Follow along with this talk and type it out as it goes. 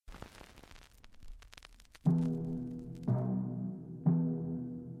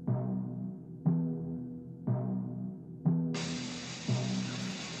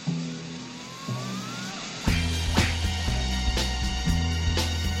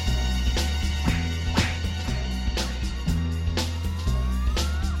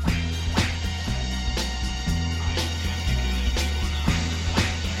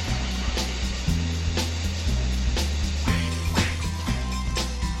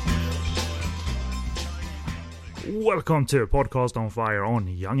Welcome to Podcast on Fire on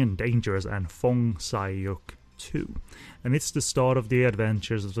Young and Dangerous and Fong Sai-yuk 2. And it's the start of the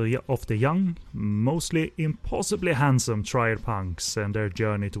adventures of the young, mostly impossibly handsome triad punks and their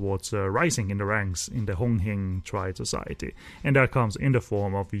journey towards rising in the ranks in the Hong-hing triad society. And that comes in the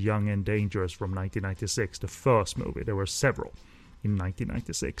form of Young and Dangerous from 1996, the first movie. There were several in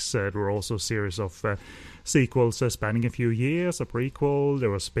 1996. There were also a series of sequels spanning a few years, a prequel, there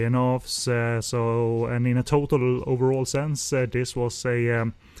were spin-offs, and in a total overall sense, this was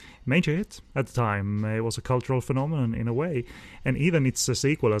a major hit at the time. It was a cultural phenomenon in a way, and even its a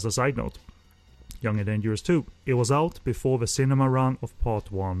sequel, as a side note, Young and Dangerous 2, it was out before the cinema run of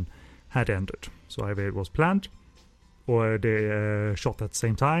Part 1 had ended. So either it was planned, or they shot at the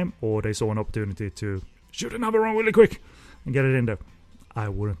same time, or they saw an opportunity to shoot another one really quick and get it in there. I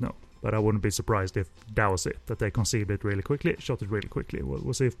wouldn't know, but I wouldn't be surprised if that was it, that they conceived it really quickly, shot it really quickly.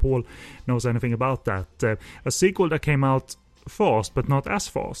 We'll see if Paul knows anything about that. A sequel that came out fast, but not as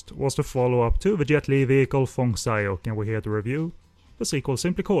fast, was the follow-up to the Jet Li vehicle Fong Sai-yuk, and we're here to review the sequel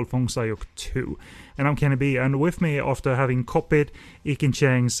simply called Fong Sai-yuk 2. And I'm Kenny B, and with me, after having copied Ikin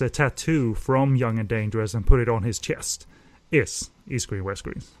Cheng's tattoo from Young and Dangerous and put it on his chest, is East Screen West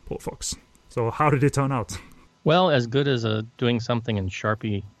Screen, Paul Fox. So how did it turn out? Well, as good as doing something in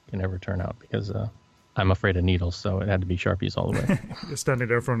Sharpie can ever turn out, because I'm afraid of needles, so it had to be Sharpies all the way. You're standing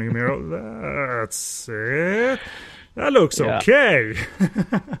there in front of your mirror. That's it. That looks okay.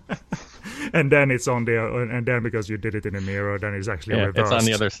 And then it's on there, and then because you did it in a mirror, then it's actually reversed. It's on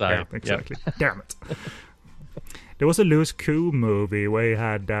the other side. Yeah, exactly. Yep. Damn it. There was a Louis Koo movie where he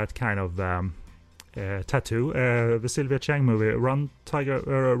had that kind of tattoo. The Sylvia Chang movie, Run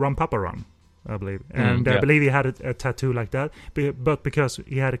Papa Run, I believe. And I believe he had a tattoo like that. But because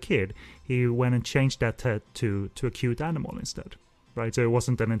he had a kid, he went and changed that tattoo to a cute animal instead. Right, so it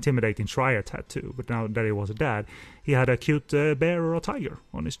wasn't an intimidating triad tattoo, but now that he was a dad, he had a cute bear or a tiger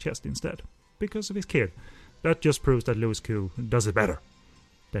on his chest instead, because of his kid. That just proves that Louis Koo does it better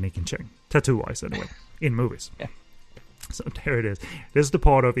than Ikin Cheng, tattoo-wise anyway, in movies. Yeah. So there it is. This is the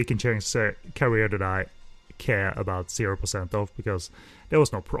part of Ikin Cheng's career that I care about 0% of, because there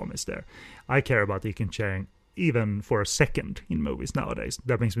was no promise there. I care about Ikin Cheng even for a second in movies nowadays.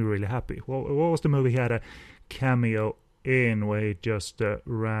 That makes me really happy. What was the movie he had a cameo in where he just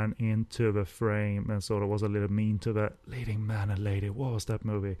ran into the frame and sort of was a little mean to the leading man and lady? What was that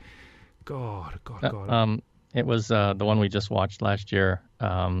movie? God. It was the one we just watched last year,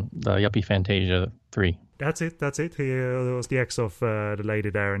 the Yuppie Fantasia 3. That's it. He was the ex of the lady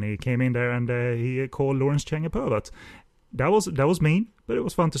there, and he came in there and he called Lawrence Cheng a pervert. That was mean, but it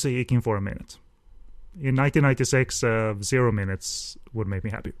was fun to see Ikin for a minute. In 1996, 0 minutes would make me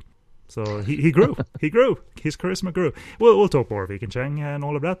happy. So he grew. His charisma grew. We'll talk more of Ikin Cheng and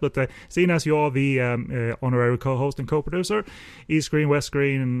all of that. But seeing as you're the honorary co-host and co-producer, East Screen, West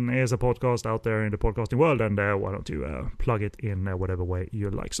Screen is a podcast out there in the podcasting world. And why don't you plug it in whatever way you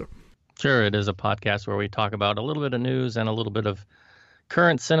like, sir? Sure, it is a podcast where we talk about a little bit of news and a little bit of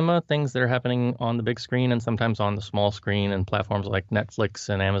current cinema, things that are happening on the big screen and sometimes on the small screen and platforms like Netflix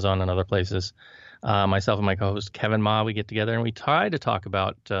and Amazon and other places. Myself and my co-host Kevin Ma, we get together and we try to talk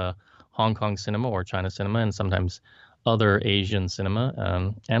about Hong Kong cinema or China cinema and sometimes other Asian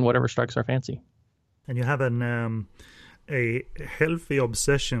cinema and whatever strikes our fancy. And you have a healthy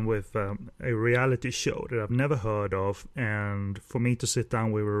obsession with a reality show that I've never heard of. And for me to sit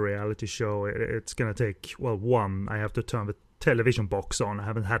down with a reality show, it's going to take, I have to turn the television box on. I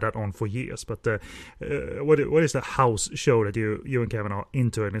haven't had that on for years. But what is the house show that you and Kevin are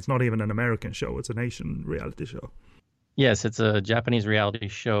into? And it's not even an American show. It's an Asian reality show. Yes, it's a Japanese reality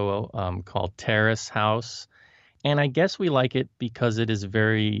show called Terrace House. And I guess we like it because it is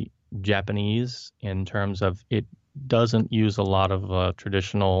very Japanese in terms of it doesn't use a lot of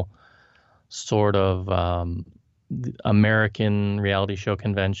traditional sort of American reality show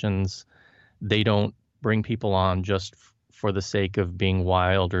conventions. They don't bring people on just for the sake of being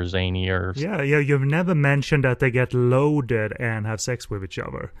wild or zany or... Yeah, you've never mentioned that they get loaded and have sex with each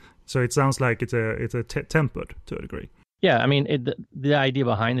other. So it sounds like it's tempered to a degree. Yeah, I mean, the idea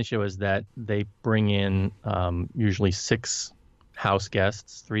behind the show is that they bring in usually 6 house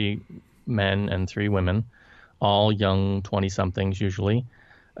guests, 3 men and 3 women, all young 20-somethings usually.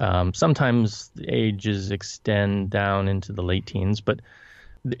 Sometimes the ages extend down into the late teens, but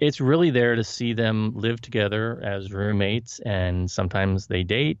it's really there to see them live together as roommates, and sometimes they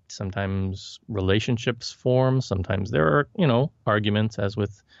date, sometimes relationships form, sometimes there are, arguments, as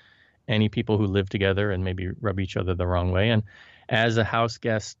with any people who live together and maybe rub each other the wrong way. And as a house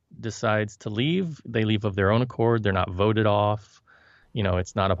guest decides to leave, they leave of their own accord. They're not voted off.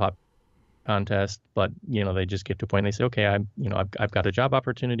 It's not contest, but they just get to a point and they say, okay, I've got a job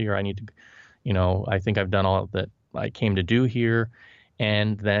opportunity, or I need to, I think I've done all that I came to do here.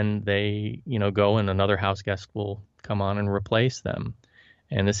 And then they, go and another house guest will come on and replace them.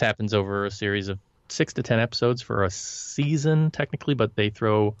 And this happens over a series of 6 to 10 episodes for a season, technically, but they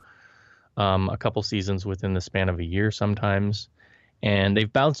throw a couple seasons within the span of a year sometimes. And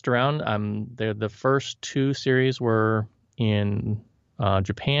they've bounced around. The first 2 series were in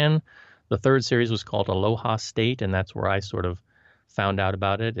Japan. The third series was called Aloha State, and that's where I sort of found out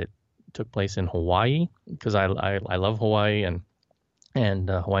about it. It took place in Hawaii because I love Hawaii and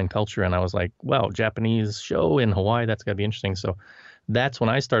Hawaiian culture, and I was like, well, Japanese show in Hawaii, that's got to be interesting. So that's when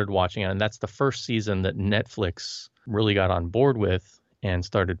I started watching it, and that's the first season that Netflix really got on board with and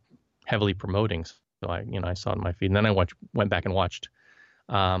started heavily promoting. So I saw it in my feed, and then I went back and watched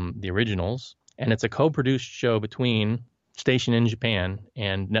the originals, and it's a co-produced show between Station in Japan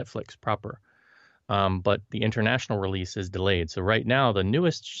and Netflix proper. But the international release is delayed. So right now, the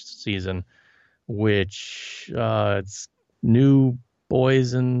newest season, which it's New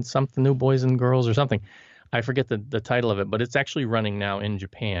Boys and Girls or something. I forget the title of it, but it's actually running now in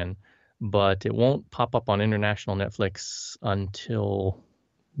Japan. But it won't pop up on international Netflix until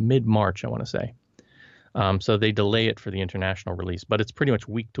mid-March, I want to say. So they delay it for the international release, but it's pretty much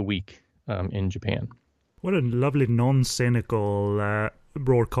week to week in Japan. What a lovely non-cynical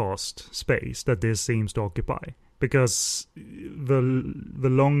broadcast space that this seems to occupy. Because the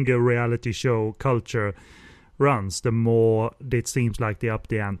longer reality show culture runs, the more it seems like they up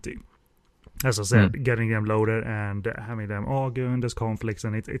the ante. As I said, getting them loaded and having them argue and there's conflicts,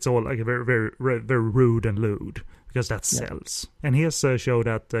 and it's all like very, very, very rude and lewd, because that sells. And here's a show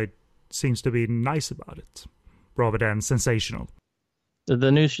that seems to be nice about it, rather than sensational.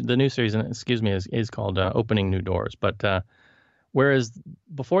 The new series, is called Opening New Doors. But whereas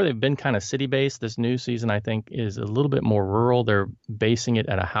before they've been kind of city-based, this new season, I think, is a little bit more rural. They're basing it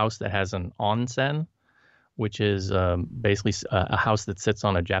at a house that has an onsen, which is basically a house that sits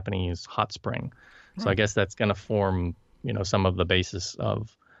on a Japanese hot spring. So I guess that's going to form, some of the basis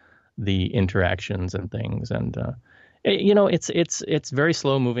of the interactions and things. And it's very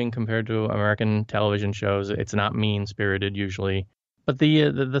slow moving compared to American television shows. It's not mean spirited usually. But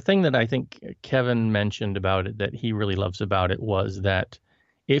the thing that I think Kevin mentioned about it that he really loves about it was that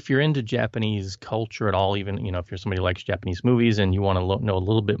if you're into Japanese culture at all, even if you're somebody who likes Japanese movies and you want to know a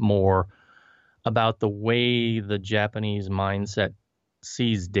little bit more about the way the Japanese mindset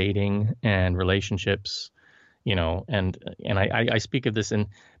sees dating and relationships, and I speak of this in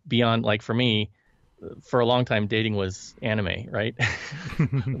beyond, like for me, for a long time, dating was anime, right?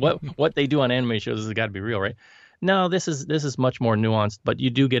 What they do on anime shows has got to be real, right? No, this is much more nuanced, but you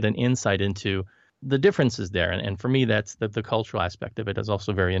do get an insight into the differences there. And for me, that's the cultural aspect of it is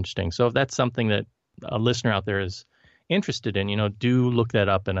also very interesting. So if that's something that a listener out there is interested in, do look that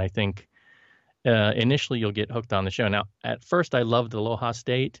up. And I think initially you'll get hooked on the show. Now, at first, I loved Aloha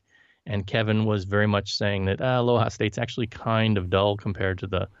State, and Kevin was very much saying that Aloha State's actually kind of dull compared to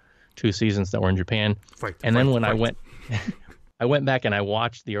the 2 seasons that were in Japan. I went back and I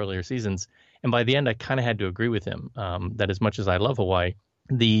watched the earlier seasons, and by the end, I kind of had to agree with him that as much as I love Hawaii,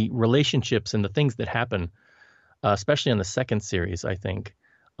 the relationships and the things that happen, especially in the second series, I think,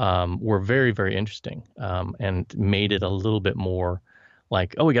 were very, very interesting and made it a little bit more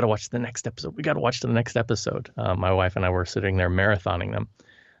like, oh, we got to watch the next episode. We got to watch the next episode. My wife and I were sitting there marathoning them.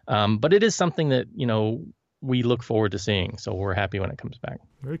 But it is something that, we look forward to seeing. So we're happy when it comes back.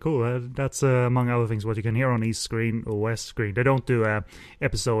 Very cool. That's, among other things, what you can hear on East Screen or West Screen. They don't do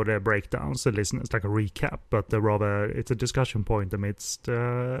episode breakdowns, so listen, it's like a recap, but rather it's a discussion point amidst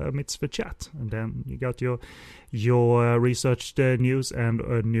the chat. And then you got your researched news and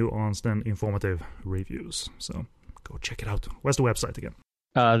nuanced and informative reviews. So go check it out. Where's the website again?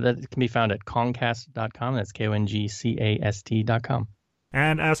 That can be found at kongcast.com. That's KONGCAST.com.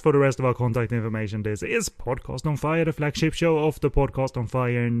 And as for the rest of our contact information, this is Podcast on Fire, the flagship show of the Podcast on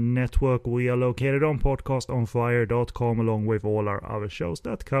Fire network. We are located on podcastonfire.com, along with all our other shows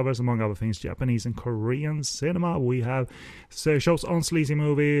that covers, among other things, Japanese and Korean cinema. We have shows on sleazy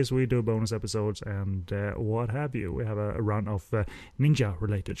movies, we do bonus episodes, and what have you. We have a run of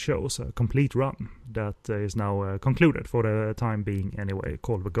ninja-related shows, a complete run that is now concluded for the time being anyway,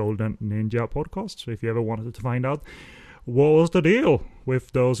 called the Golden Ninja Podcast. So if you ever wanted to find out what was the deal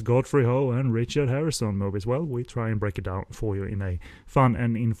with those Godfrey Ho and Richard Harrison movies, well, we try and break it down for you in a fun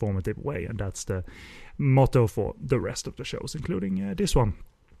and informative way, and that's the motto for the rest of the shows, including this one.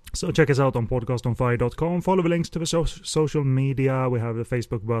 So check us out on podcastonfire.com. Follow the links to the social media. We have the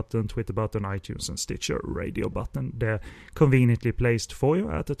Facebook button, Twitter button, iTunes and Stitcher radio button. They're conveniently placed for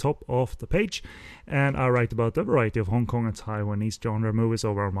you at the top of the page. And I write about a variety of Hong Kong and Taiwanese genre movies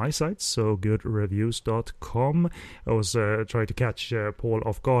over on my site, sogoodreviews.com. I was trying to catch Paul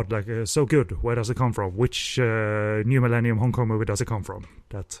off guard, like, so good, where does it come from? Which New Millennium Hong Kong movie does it come from?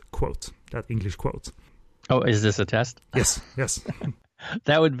 That quote, that English quote. Oh, is this a test? Yes.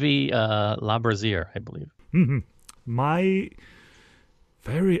 That would be La Brazier, I believe. Mm-hmm. My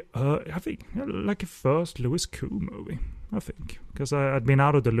very, I think, like a first Louis Koo movie, I think. Because I'd been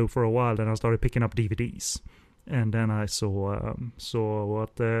out of the loop for a while, then I started picking up DVDs. And then I saw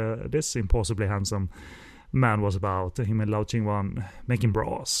what this impossibly handsome man was about. Him and Lau Ching-wan making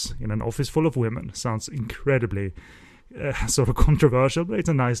bras in an office full of women. Sounds incredibly sort of controversial, but it's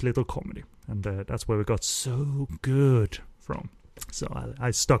a nice little comedy. And that's where we got So Good from. So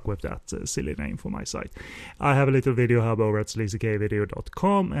I stuck with that silly name for my site. I have a little video hub over at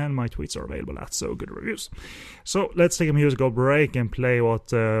sleazykvideo.com, and my tweets are available at So Good Reviews. So let's take a musical break and play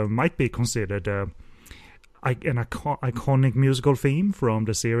what might be considered an iconic musical theme from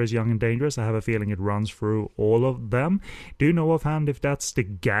the series Young and Dangerous. I have a feeling it runs through all of them. Do you know offhand if that's the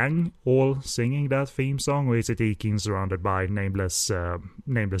gang all singing that theme song, or is it Ekin surrounded by nameless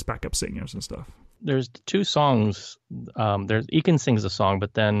backup singers and stuff? There's two songs. There's Ekin sings a song,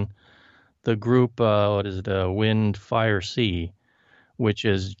 but then the group, Wind, Fire, Sea, which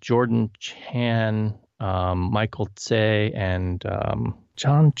is Jordan Chan, Michael Tse, and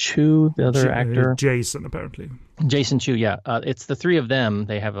John Chu, the other actor. Jason, apparently. Jason Chu, yeah. It's the three of them.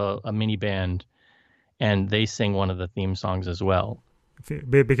 They have a mini band, and they sing one of the theme songs as well.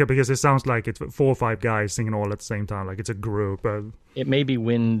 Because it sounds like it's 4 or 5 guys singing all at the same time, like it's a group. It may be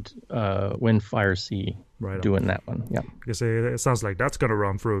Wind, Fire, Sea doing that one. Yeah, because it sounds like that's gonna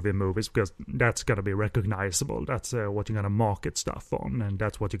run through the movies, because that's gonna be recognizable. That's what you're gonna market stuff on, and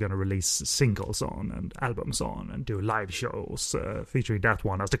that's what you're gonna release singles on and albums on, and do live shows featuring that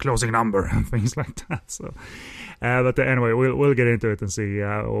one as the closing number and things like that. So, but anyway, we'll get into it and see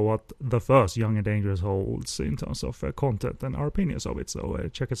what the first Young and Dangerous holds in terms of content and our opinions of it. So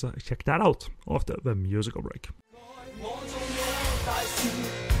check that out after the musical break.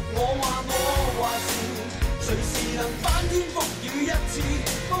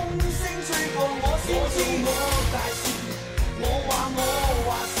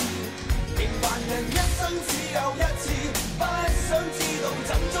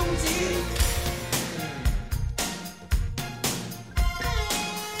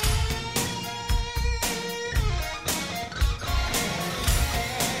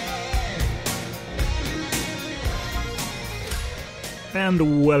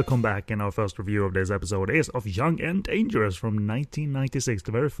 And welcome back. And our first review of this episode is of Young and Dangerous from 1996,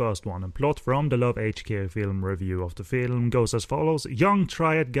 the very first one. And plot from the Love HK film review of the film goes as follows. Young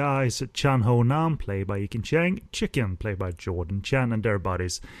triad guys Chan Ho Nam, played by Ekin Cheng, Chicken, played by Jordan Chan, and their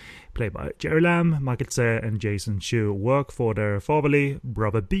buddies, played by Jerry Lam, Michael Tse, and Jason Chu, work for their fatherly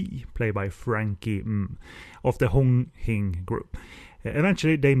brother B, played by Frankie of the Hong Hing group.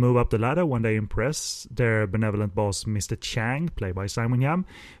 Eventually, they move up the ladder when they impress their benevolent boss, Mr. Chang, played by Simon Yam.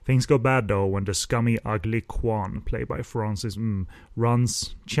 Things go bad, though, when the scummy, ugly Kwan, played by Francis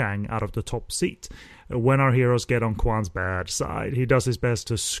runs Chang out of the top seat. When our heroes get on Kwan's bad side, he does his best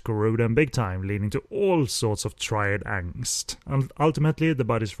to screw them big time, leading to all sorts of triad angst. And ultimately, the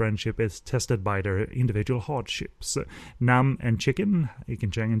buddies' friendship is tested by their individual hardships. Nam and Chicken,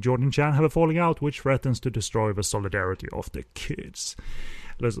 Ekin Cheng and Jordan Chan, have a falling out which threatens to destroy the solidarity of the kids.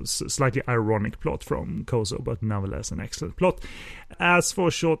 There's a slightly ironic plot from Kozo, but nonetheless an excellent plot. As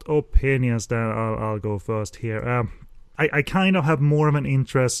for short opinions, then I'll go first here. I kind of have more of an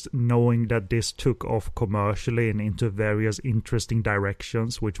interest knowing that this took off commercially and into various interesting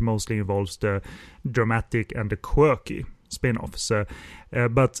directions, which mostly involves the dramatic and the quirky spin-offs.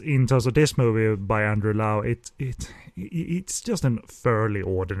 But in terms of this movie by Andrew Lau, it's just a fairly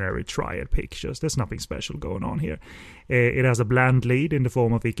ordinary triad pictures. There's nothing special going on here. It has a bland lead in the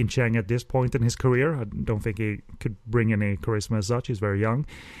form of Ekin Cheng at this point in his career. I don't think he could bring any charisma as such. He's very young.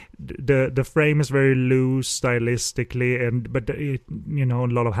 The frame is very loose stylistically, but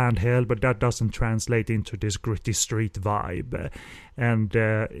a lot of handheld, but that doesn't translate into this gritty street vibe. And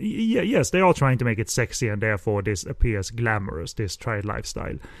yes, they are trying to make it sexy, and therefore this appears glamorous, this triad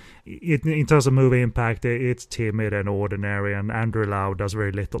lifestyle. In terms of movie impact, it's timid and ordinary, and Andrew Lau does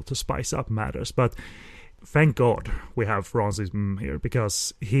very little to spice up matters. But thank God we have Francis here,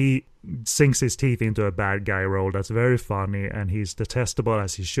 because he sinks his teeth into a bad guy role that's very funny, and he's detestable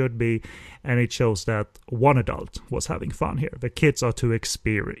as he should be, and it shows that one adult was having fun here. The kids are too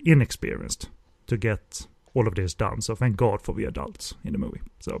inexperienced to get all of this done, so thank God for the adults in the movie.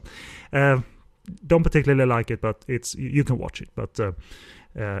 So don't particularly like it, but you can watch it, but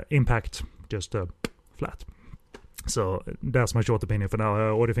impact just flat. So that's my short opinion for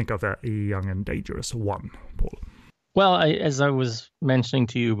now. What do you think of Young and Dangerous 1, Paul? Well, as I was mentioning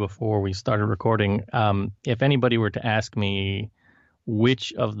to you before we started recording, if anybody were to ask me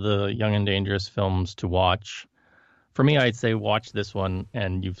which of the Young and Dangerous films to watch, for me, I'd say watch this one,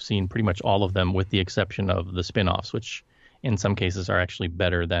 and you've seen pretty much all of them with the exception of the spin-offs, which in some cases are actually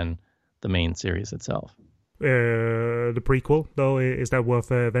better than the main series itself. The prequel, though, is that worth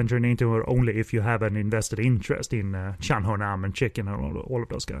venturing into, or only if you have an invested interest in Chan Ho Nam and Chicken and all of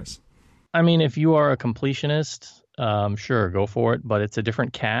those guys? I mean, if you are a completionist, sure, go for it, but it's a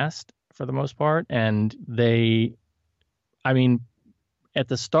different cast for the most part, and at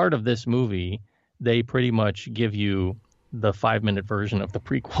the start of this movie, they pretty much give you the 5-minute version of the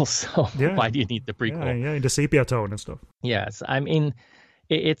prequel, so why do you need the prequel? Yeah, in the sepia tone and stuff. Yes, I mean,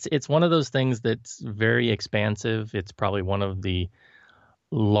 it's one of those things that's very expansive. It's probably one of the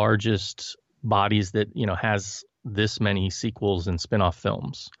largest bodies that, has this many sequels and spin-off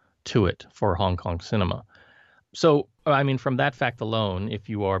films to it for Hong Kong cinema. So, I mean, from that fact alone, if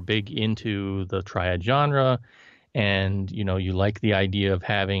you are big into the triad genre and, you like the idea of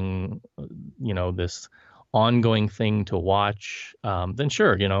having, this ongoing thing to watch, then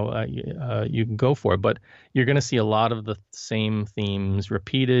sure, you can go for it. But you're going to see a lot of the same themes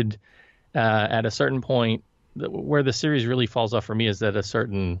repeated. At a certain point, where the series really falls off for me is that a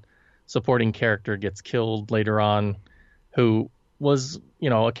certain supporting character gets killed later on, who was,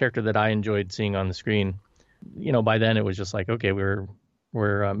 a character that I enjoyed seeing on the screen. By then it was just like, okay, we're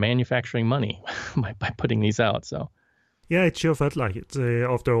manufacturing money by putting these out. So. Yeah, it sure felt like it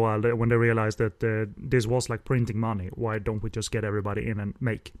after a while when they realized that this was like printing money. Why don't we just get everybody in and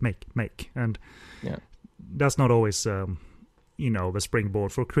make? And that's not always, the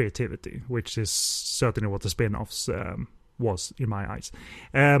springboard for creativity, which is certainly what the spin-offs was in my eyes.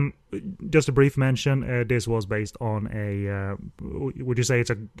 Just a brief mention, this was based on a, would you say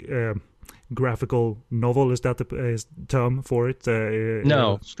it's a graphical novel? Is that the term for it?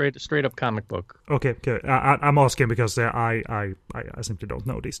 No, straight up comic book. Okay. I'm asking because I simply don't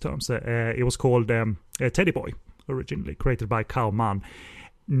know these terms. It was called Teddy Boy, originally created by Kao Man.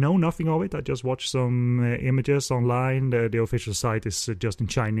 Know nothing of it. I just watched some images online. The official site is just in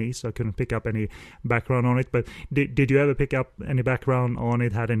Chinese, so I couldn't pick up any background on it. But did you ever pick up any background on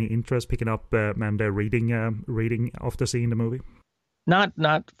it? Had any interest picking up and reading after seeing the movie? Not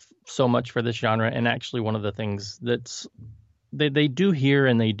so much for this genre, and actually one of the things that's they do here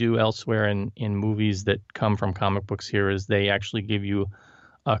and they do elsewhere in movies that come from comic books here is they actually give you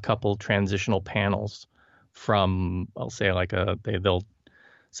a couple transitional panels from, I'll say, like they'll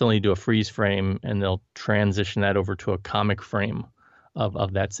suddenly do a freeze frame and they'll transition that over to a comic frame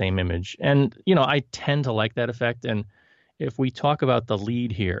of that same image. And, I tend to like that effect. And if we talk about the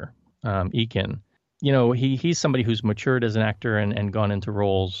lead here, Ekin, he's somebody who's matured as an actor and gone into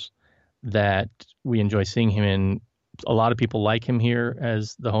roles that we enjoy seeing him in. A lot of people like him here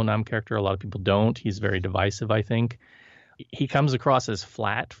as the Ho Nam character. A lot of people don't. He's very divisive, I think. He comes across as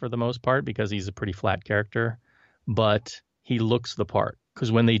flat for the most part because he's a pretty flat character, but he looks the part.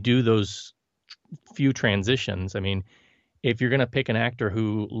 Because when they do those few transitions, I mean, if you're going to pick an actor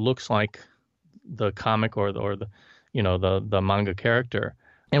who looks like the comic or the manga character,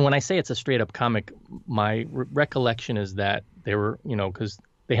 and when I say it's a straight up comic, my recollection is that they were, because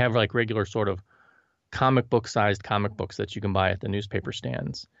they have like regular sort of comic book sized comic books that you can buy at the newspaper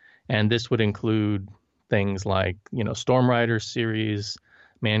stands, and this would include things like Storm Rider series,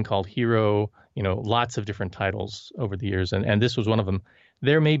 Man Called Hero, lots of different titles over the years. And this was one of them.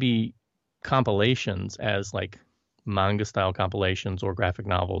 There may be compilations as like manga style compilations or graphic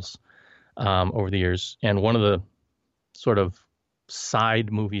novels over the years. And one of the sort of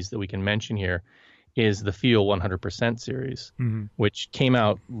side movies that we can mention here is the Feel 100% series, which came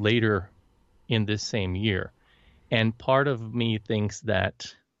out later in this same year. And part of me thinks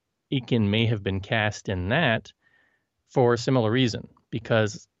that Ekin may have been cast in that for a similar reason,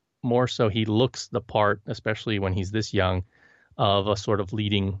 because more so he looks the part, especially when he's this young, of a sort of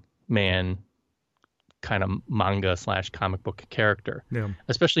leading man kind of manga / comic book character,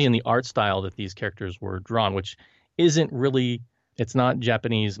 especially in the art style that these characters were drawn, which isn't really, it's not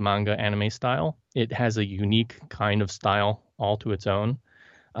Japanese manga anime style. It has a unique kind of style all to its own.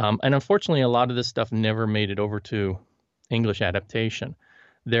 And unfortunately, a lot of this stuff never made it over to English adaptation.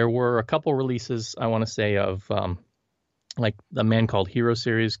 There were a couple releases, I want to say, of like the Man Called Hero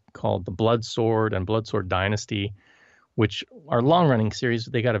series called The Blood Sword and Blood Sword Dynasty, which are long-running series.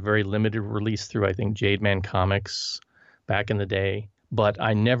 They got a very limited release through, I think, Jade Man Comics back in the day. But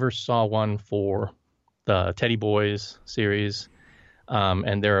I never saw one for the Teddy Boys series.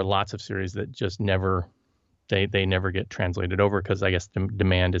 And there are lots of series that just never, they never get translated over because I guess the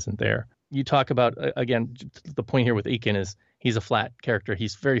demand isn't there. You talk about, again, the point here with Ekin is he's a flat character.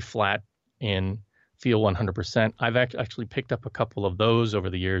 He's very flat in feel 100%. I've actually picked up a couple of those over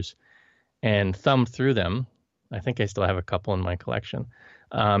the years and thumbed through them. I think I still have a couple in my collection.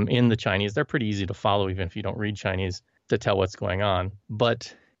 In the Chinese, they're pretty easy to follow, even if you don't read Chinese, to tell what's going on.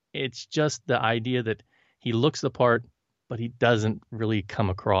 But it's just the idea that he looks the part, but he doesn't really come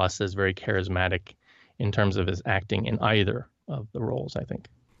across as very charismatic in terms of his acting in either of the roles, I think.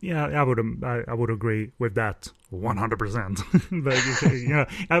 Yeah, I would agree with that 100%.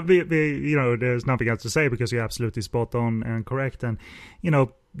 But there's nothing else to say because you're absolutely spot on and correct. And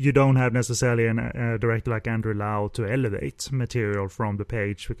you don't have necessarily a director like Andrew Lau to elevate material from the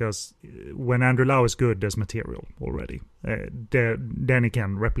page, because when Andrew Lau is good, there's material already. Then he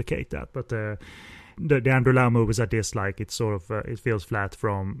can replicate that. But the Andrew Lau movies I dislike, it sort of it feels flat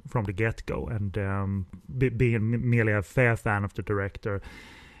from the get-go, and being merely a fair fan of the director.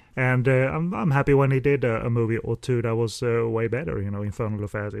 And I'm happy when he did a movie or two that was way better. Infernal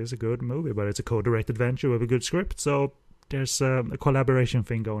Affairs is a good movie, but it's a co-directed venture with a good script. So there's a collaboration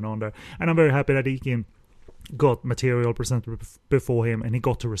thing going on there. And I'm very happy that Ekin got material presented before him, and he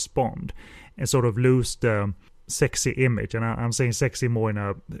got to respond and sort of lose the sexy image. And I'm saying sexy more in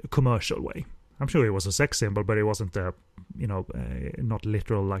a commercial way. I'm sure he was a sex symbol, but it wasn't, not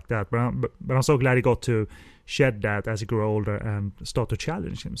literal like that. But I'm so glad he got to shed that as he grew older and start to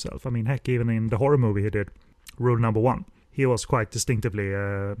challenge himself. I mean, heck, even in the horror movie he did, Rule Number 1, he was quite distinctively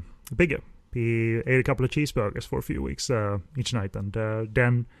bigger. He ate a couple of cheeseburgers for a few weeks each night, and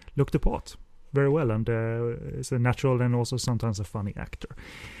then looked the part very well, and is a natural and also sometimes a funny actor.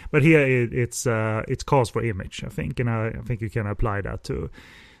 But here it's cause for image, I think, and I think you can apply that to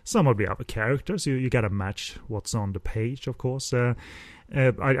some of the other characters. You got to match what's on the page, of course.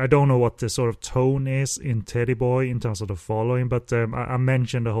 I don't know what the sort of tone is in Teddy Boy in terms of the following, but I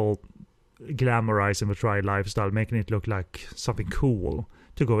mentioned the whole glamorizing the triad lifestyle, making it look like something cool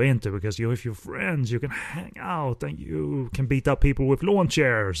to go into, because with your friends you can hang out and you can beat up people with lawn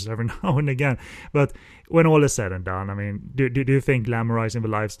chairs every now and again. But when all is said and done, I mean, do you think glamorizing the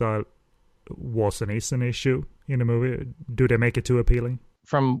lifestyle was and is an issue in the movie? Do they make it too appealing?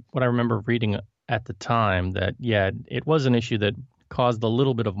 From what I remember reading at the time, that, yeah, it was an issue that caused a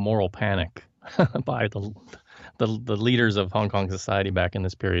little bit of moral panic by the leaders of Hong Kong society back in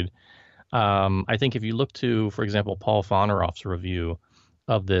this period. I think if you look to, for example, Paul Foneroff's review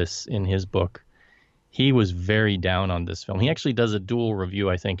of this in his book, he was very down on this film. He actually does a dual review,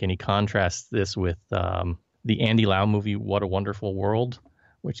 I think, and he contrasts this with the Andy Lau movie, What a Wonderful World,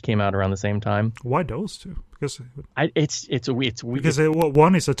 which came out around the same time. Why those two? Because it's weird. Because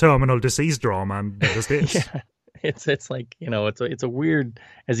one is a terminal disease drama, and there's this. Yeah, it's like, it's a weird,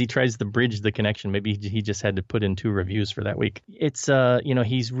 as he tries to bridge the connection. Maybe he just had to put in 2 reviews for that week. It's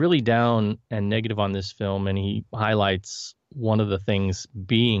he's really down and negative on this film, and he highlights one of the things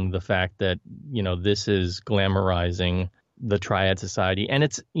being the fact that this is glamorizing the triad society. And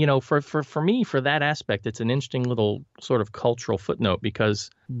it's, for me, for that aspect, it's an interesting little sort of cultural footnote,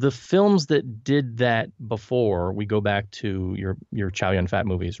 because the films that did that before, we go back to your Chow Yun-fat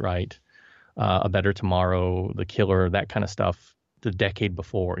movies, right? A Better Tomorrow, The Killer, that kind of stuff, the decade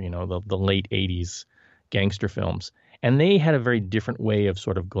before, the late 80s gangster films. And they had a very different way of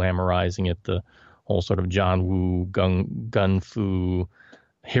sort of glamorizing it, the whole sort of John Woo, gun fu,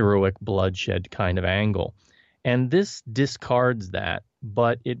 heroic bloodshed kind of angle. And this discards that,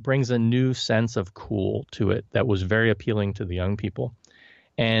 but it brings a new sense of cool to it that was very appealing to the young people.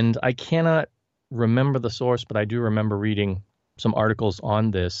 And I cannot remember the source, but I do remember reading some articles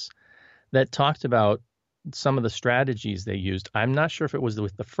on this that talked about some of the strategies they used. I'm not sure if it was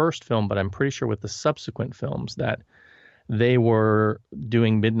with the first film, but I'm pretty sure with the subsequent films that they were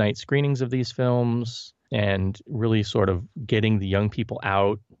doing midnight screenings of these films and really sort of getting the young people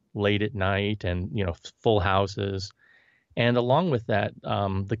out late at night, and full houses. And along with that,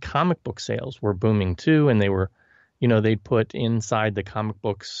 the comic book sales were booming too, and they were, they'd put inside the comic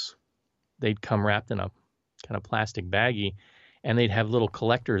books, they'd come wrapped in a kind of plastic baggie, and they'd have little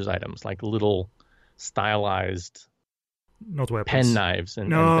collector's items, like little stylized not weapons, pen knives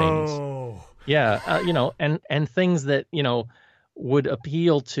and things. Yeah, and things that would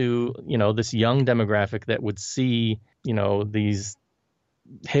appeal to, this young demographic that would see, these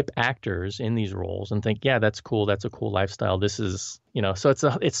hip actors in these roles and think, yeah, that's cool. That's a cool lifestyle. This is, so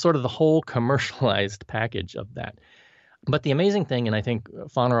it's sort of the whole commercialized package of that. But the amazing thing, and I think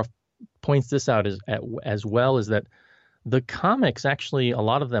Fonaroff points this out as well, is that the comics, actually, a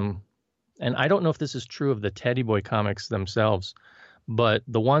lot of them, and I don't know if this is true of the Teddy Boy comics themselves, but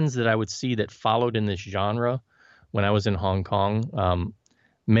the ones that I would see that followed in this genre when I was in Hong Kong,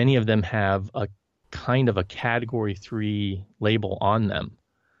 many of them have a kind of a Category 3 label on them,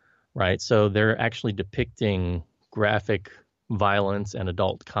 right? So they're actually depicting graphic violence and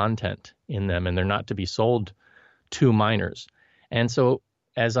adult content in them, and they're not to be sold to minors. And so,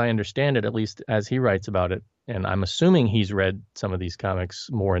 as I understand it, at least as he writes about it, and I'm assuming he's read some of these comics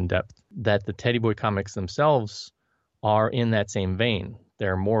more in depth, that the Teddy Boy comics themselves are in that same vein.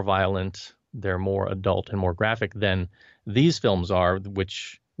 They're more violent, they're more adult and more graphic than these films are,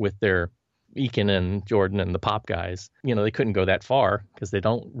 which with their Eakin and Jordan and the pop guys, they couldn't go that far because they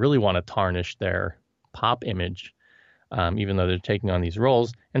don't really want to tarnish their pop image, even though they're taking on these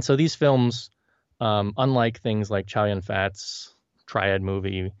roles. And so these films, unlike things like Chow Yun-fat's Triad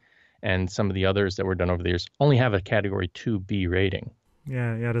movie and some of the others that were done over the years, only have a Category 2B rating.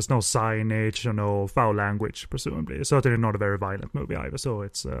 Yeah, there's no signage or no foul language, presumably. It's certainly not a very violent movie either, so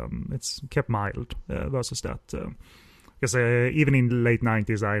it's kept mild versus that. Because even in the late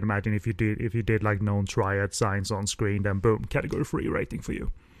 90s, I imagine if you did like known Triad signs on screen, then boom, Category 3 rating for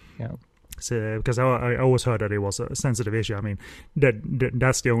you. Yeah. So, because I always heard that it was a sensitive issue. I mean,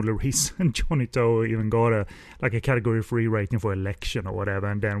 that's the only reason Johnny To even got a Category 3 rating for Election or whatever.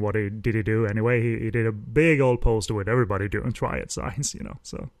 And then what did he do anyway? He did a big old poster with everybody doing Triad signs,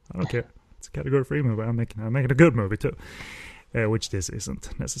 So I don't care. It's a Category 3 movie. I'm making a good movie too. Which this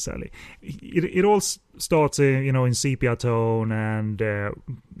isn't necessarily. It all starts, in sepia tone, and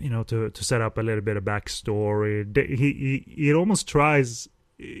to set up a little bit of backstory. It almost tries.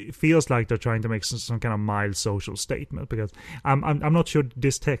 It feels like they're trying to make some kind of mild social statement, because I'm not sure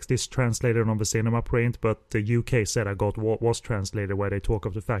this text is translated on the cinema print, but the UK set I got was translated, where they talk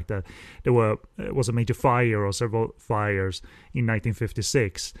of the fact that there was a major fire or several fires in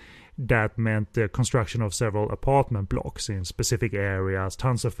 1956 that meant the construction of several apartment blocks in specific areas.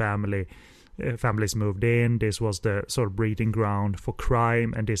 Tons of families moved in. This was the sort of breeding ground for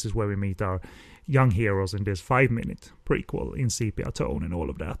crime, and this is where we meet our young heroes in this 5-minute prequel in sepia tone and all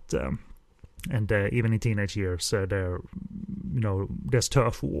of that. And even in teenage years, there's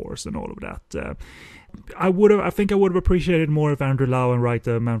turf wars and all of that. I think I would have appreciated more if Andrew Lau and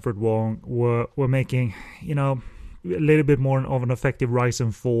writer Manfred Wong were making, a little bit more of an effective rise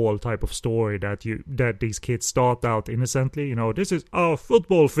and fall type of story, that these kids start out innocently. This is our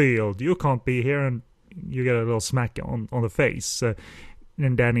football field. You can't be here, and you get a little smack on the face.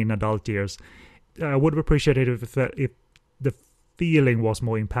 And then in adult years, I would have appreciated if the feeling was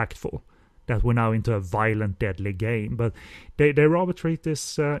more impactful, that we're now into a violent, deadly game. But they rather treat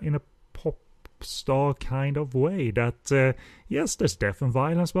this in a pop star kind of way. That yes, there's death and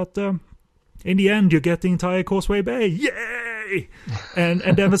violence, but in the end, you get the entire Causeway Bay. Yay! and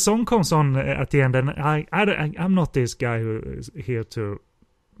then the song comes on at the end, and I'm not this guy who is here to,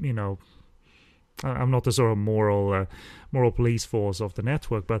 I'm not the sort of moral police force of the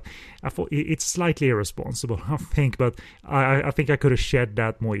network, but I thought it's slightly irresponsible, I think. But I think I could have shed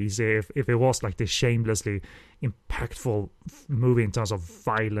that more easy if it was like this shamelessly impactful movie in terms of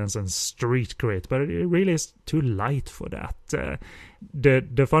violence and street grit. But it really is too light for that.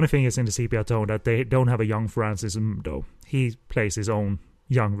 The funny thing is in the sepia tone that they don't have a young Francis though. He plays his own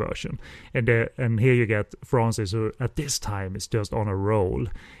young version, and here you get Francis, who at this time is just on a roll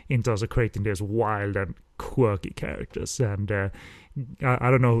in terms of creating these wild and quirky characters. And I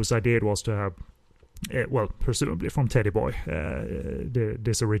don't know whose idea it was to have, presumably from Teddy Boy.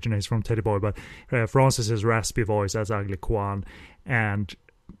 This originates from Teddy Boy, but Francis's raspy voice as Ugly Kwan, and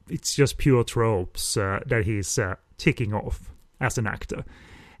it's just pure tropes that he's ticking off as an actor.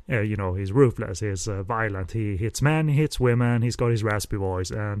 He's ruthless, he's violent, he hits men, he hits women, he's got his raspy voice,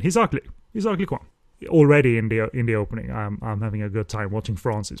 and he's ugly. He's Ugly Kwan. Already in the opening, I'm having a good time watching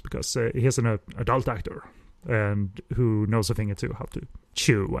Francis, because he's an adult actor and who knows a thing or two how to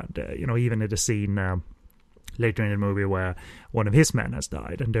chew. And even in the scene later in the movie where one of his men has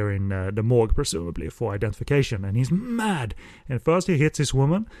died, and they're in the morgue presumably for identification, and he's mad. And first he hits his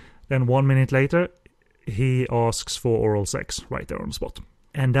woman, then 1 minute later he asks for oral sex right there on the spot.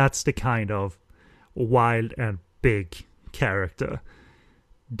 And that's the kind of wild and big character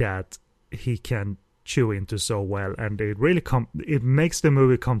that he can chew into so well, and it really it makes the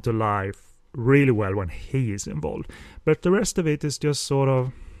movie come to life really well when he is involved. But the rest of it is just sort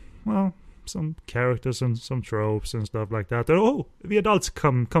of, well, some characters and some tropes and stuff like that. Oh, the adults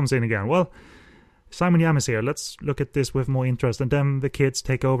comes in again. Well, Simon Yam is here. Let's look at this with more interest. And then the kids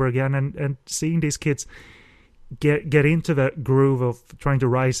take over again, and seeing these kids get into the groove of trying to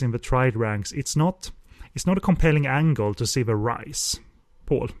rise in the tried ranks. It's not a compelling angle to see the rise.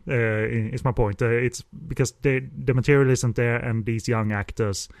 Paul, is my point. It's because the material isn't there, and these young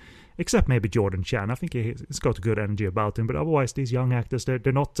actors, except maybe Jordan Chan, I think he's got a good energy about him. But otherwise, these young actors, they're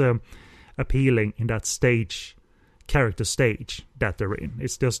not appealing in that character stage that they're in.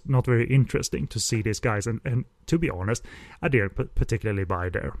 It's just not very interesting to see these guys. And to be honest, I didn't particularly buy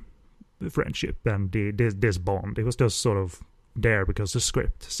their friendship and this bond. It was just sort of there because the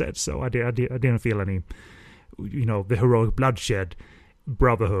script said so. I didn't feel any, the heroic bloodshed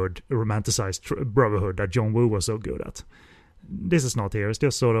brotherhood, romanticized brotherhood that John Woo was so good at. This is not here. It's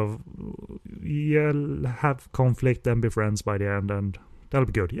just sort of, have conflict and be friends by the end, and that'll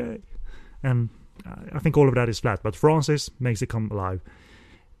be good. Yay. And I think all of that is flat, but Francis makes it come alive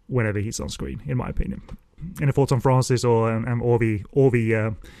whenever he's on screen, in my opinion. Any thoughts on Francis or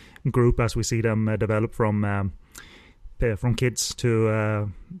the group as we see them develop from kids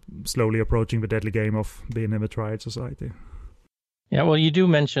to slowly approaching the deadly game of being in the triad society? Yeah, well, you do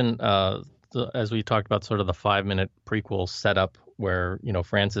mention, as we talked about, sort of the 5-minute prequel setup where,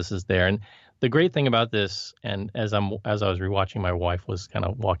 Francis is there. And the great thing about this, and as I was rewatching, my wife was kind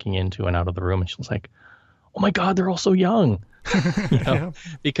of walking into and out of the room, and she was like, "Oh my God, they're all so young," Yeah.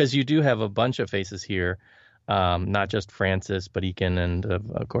 Because you do have a bunch of faces here, not just Francis, but Eakin and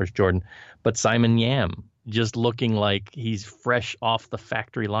of course Jordan, but Simon Yam, just looking like he's fresh off the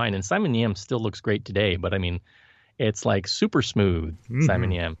factory line. And Simon Yam still looks great today, but I mean, it's like super smooth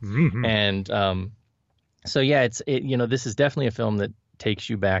Simon Yam. Mm-hmm. And so yeah, this is definitely a film that takes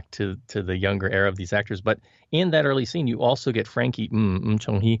you back to the younger era of these actors. But in that early scene, you also get Frankie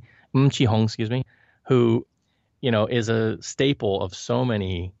Chi-hong, who, is a staple of so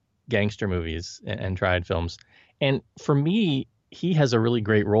many gangster movies and triad films. And for me, he has a really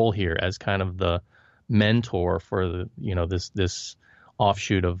great role here as kind of the mentor for this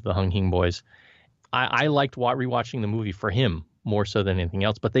offshoot of the Hung Hing Boys. I liked rewatching the movie for him more so than anything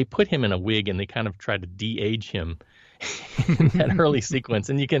else, but they put him in a wig and they kind of tried to de-age him in that early sequence.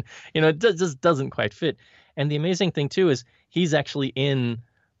 And you can, it just doesn't quite fit. And the amazing thing too is he's actually in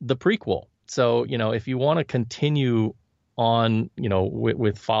the prequel. So, if you want to continue on,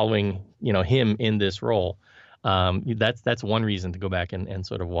 with following, him in this role, that's one reason to go back and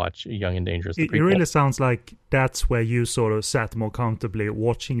sort of watch Young and Dangerous. The prequel. It really sounds like that's where you sort of sat more comfortably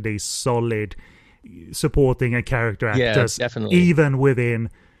watching these solid supporting a character actors, definitely, even within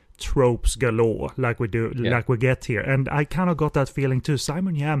tropes galore like we get here. And I kind of got that feeling too.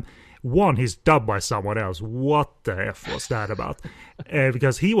 Simon Yam, one, he's dubbed by someone else. What the F was that about?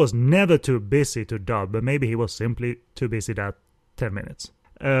 Because he was never too busy to dub, but maybe he was simply too busy that 10 minutes.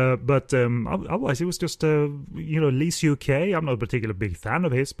 But otherwise, it was just, Lee Seung-Kae. I'm not a particularly big fan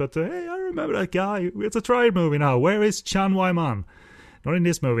of his, but hey, I remember that guy. It's a triad movie now. Where is Chan Wai-man? Not in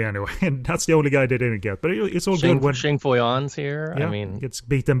this movie anyway, and that's the only guy they didn't get. But it's all good when Shing Fo-yeon's here. Yeah, I mean, gets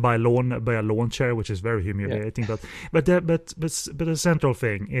beaten by a lawn chair, which is very humiliating. Yeah. But the central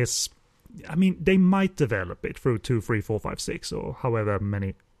thing is, I mean, they might develop it through 2, 3, 4, 5, 6, or however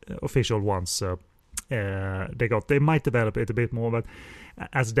many official ones they got. They might develop it a bit more, but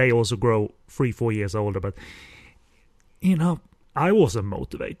as they also grow 3, 4 years older. But I wasn't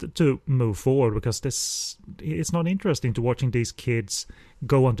motivated to move forward because it's not interesting to watching these kids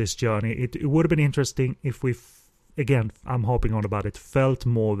go on this journey. It would have been interesting if we, again, I'm harping on about it, felt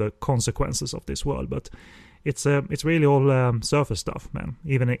more the consequences of this world. But it's really all surface stuff, man.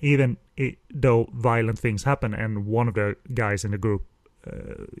 Even though violent things happen and one of the guys in the group,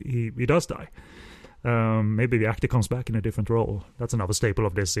 he does die. Maybe the actor comes back in a different role. That's another staple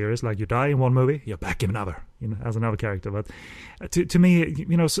of this series. Like, you die in one movie, you're back in another, as another character. But to me,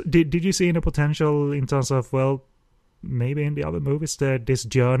 did you see any potential in terms of, well, maybe in the other movies, this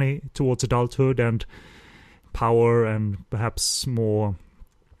journey towards adulthood and power and perhaps more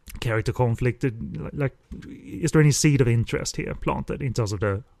character conflict? Like, is there any seed of interest here planted in terms of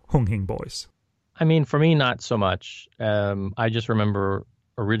the Hung Hing Boys? I mean, for me, not so much. I just remember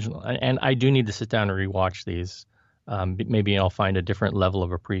original, and I do need to sit down and rewatch these. Maybe I'll find a different level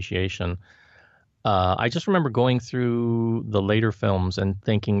of appreciation. I just remember going through the later films and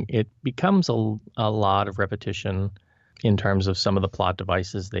thinking it becomes a lot of repetition in terms of some of the plot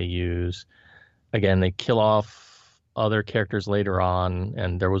devices they use. Again, they kill off other characters later on,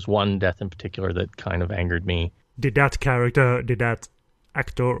 and there was one death in particular that kind of angered me. Did that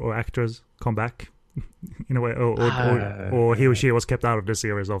actor or actress come back in a way, or he or she was kept out of the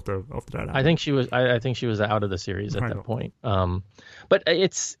series after that? I think she was. I think she was out of the series at that point. But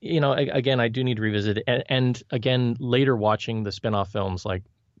it's, again, I do need to revisit it. And again, later watching the spin-off films like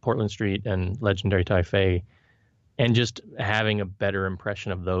Portland Street and Legendary Tai Fei, and just having a better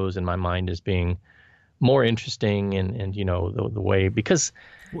impression of those in my mind as being more interesting, and the way, because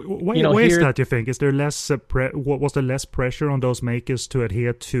why is that, you think? Is there less was there less pressure on those makers to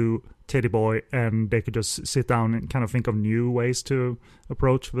adhere to Teddy Boy, and they could just sit down and kind of think of new ways to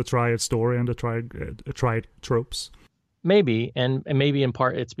approach the Triad story and the Triad tropes? Maybe, and maybe in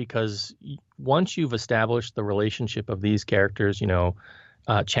part it's because once you've established the relationship of these characters,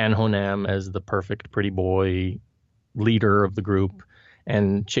 Chan Ho Nam as the perfect pretty boy leader of the group,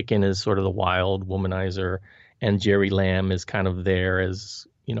 and Chicken is sort of the wild womanizer, and Jerry Lamb is kind of there as,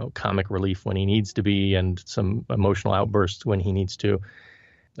 comic relief when he needs to be, and some emotional outbursts when he needs to.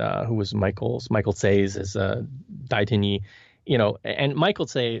 Who was Michael Tse's as Dai Tinyi, and Michael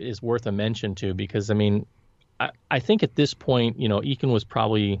Tse is worth a mention too, because I think at this point, Ekin was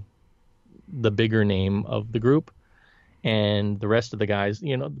probably the bigger name of the group, and the rest of the guys,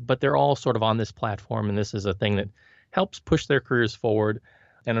 but they're all sort of on this platform, and this is a thing that helps push their careers forward.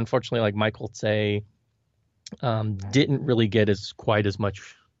 And unfortunately, like Michael Tse didn't really get quite as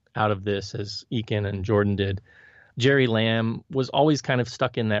much out of this as Ekin and Jordan did. Jerry Lamb was always kind of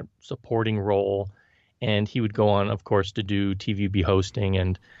stuck in that supporting role, and he would go on, of course, to do TVB hosting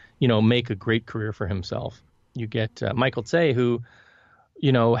and, make a great career for himself. You get Michael Tse, who,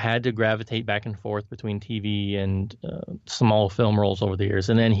 had to gravitate back and forth between TV and small film roles over the years.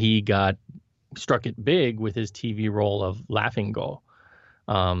 And then he struck it big with his TV role of Laughing Go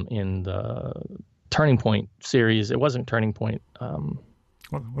in the Turning Point series. It wasn't Turning Point.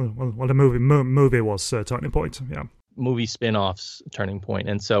 Well, the movie was Turning Point, yeah. Movie spin-offs Turning Point.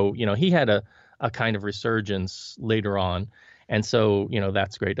 And so, he had a kind of resurgence later on. And so,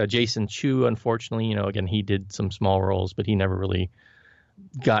 that's great. Jason Chu, unfortunately, again, he did some small roles, but he never really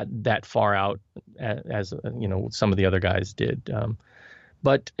got that far out as some of the other guys did.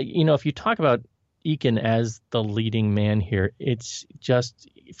 But, if you talk about Ekin as the leading man here, it's just,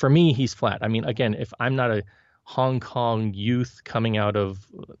 for me, he's flat. Again, if I'm not a Hong Kong youth coming out of,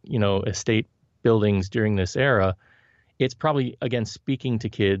 estate buildings during this era, it's probably, again, speaking to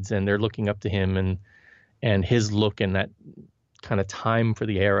kids, and they're looking up to him and his look and that kind of time for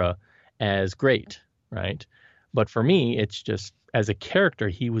the era as great, right? But for me, it's just, as a character,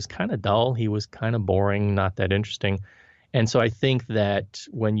 he was kind of dull. He was kind of boring, not that interesting. And so I think that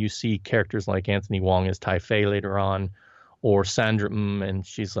when you see characters like Anthony Wong as Tai Fei later on, or Sandra and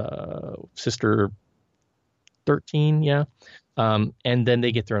she's Sister 13, yeah. And then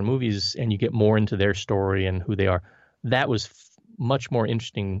they get their own movies, and you get more into their story and who they are. That was much more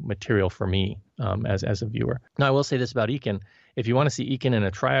interesting material for me as a viewer. Now, I will say this about Ekin. If you want to see Ekin in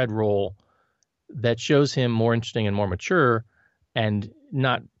a triad role that shows him more interesting and more mature, and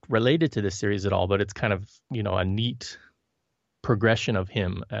not related to this series at all, but it's kind of, a neat progression of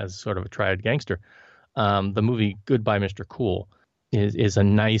him as sort of a triad gangster, the movie Goodbye, Mr. Cool is a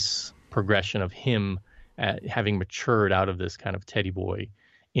nice progression of him having matured out of this kind of teddy boy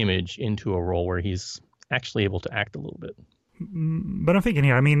image into a role where he's actually able to act a little bit. But I'm thinking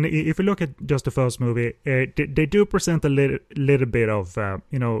here, if you look at just the first movie, they do present a little bit of,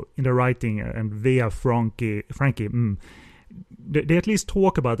 in the writing and via Frankie, they at least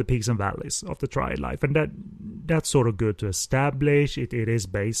talk about the peaks and valleys of the triad life, and that's sort of good to establish. It is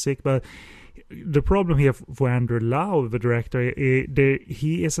basic, but the problem here for Andrew Lau, the director,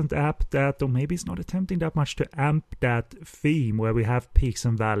 he isn't apt at, or maybe he's not attempting that much to amp that theme where we have peaks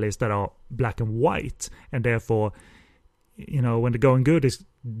and valleys that are black and white, and therefore, when the going good is,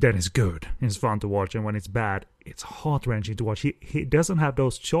 then it's good, it's fun to watch, and when it's bad, it's heart-wrenching to watch. He doesn't have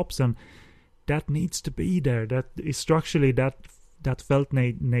those chops, and that needs to be there. That is structurally, that felt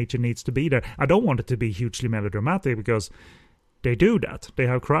nature needs to be there. I don't want it to be hugely melodramatic, because they do that. They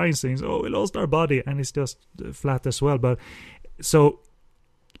have crying scenes, we lost our body, and it's just flat as well. But so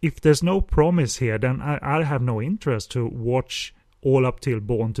if there's no promise here, then I have no interest to watch all up till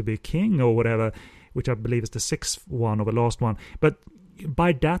Born to be King or whatever, which I believe is the 6th one or the last one. But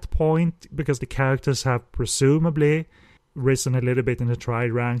by that point, because the characters have presumably risen a little bit in the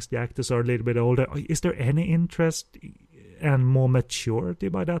triad ranks, the actors are a little bit older, is there any interest and more maturity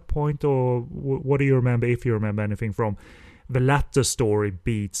by that point? Or what do you remember, if you remember anything from the latter story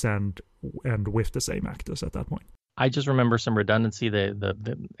beats and with the same actors at that point? I just remember some redundancy.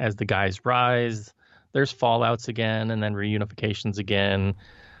 As the guys rise, there's fallouts again, and then reunifications again.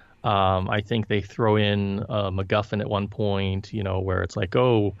 I think they throw in a MacGuffin at one point, where it's like,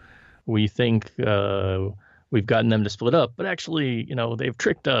 oh, we think we've gotten them to split up, but actually, they've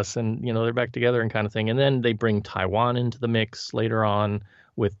tricked us and, they're back together and kind of thing. And then they bring Taiwan into the mix later on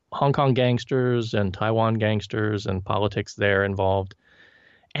with Hong Kong gangsters and Taiwan gangsters and politics there involved.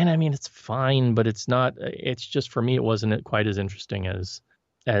 And I mean, it's fine, but it's just, for me, it wasn't quite as interesting as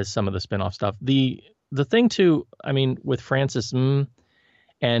some of the spin-off stuff. The thing too, I mean, with Francis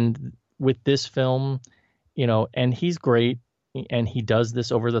and with this film, and he's great, and he does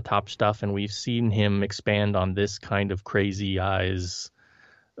this over the top stuff, and we've seen him expand on this kind of crazy eyes,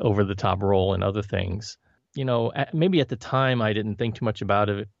 over the top role and other things. Maybe at the time I didn't think too much about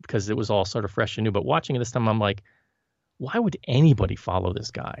it because it was all sort of fresh and new, but watching it this time, I'm like, why would anybody follow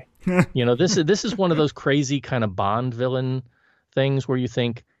this guy? This is one of those crazy kind of Bond villain things where you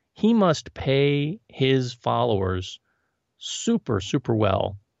think he must pay his followers super, super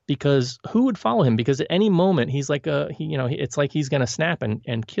well, because who would follow him? Because at any moment he's like it's like he's going to snap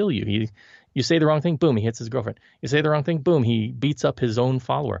and kill you. You say the wrong thing, boom, he hits his girlfriend. You say the wrong thing, boom, he beats up his own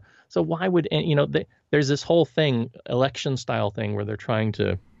follower. So why would, there's this whole thing, election style thing, where they're trying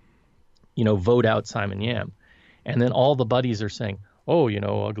to, vote out Simon Yam. And then all the buddies are saying, oh,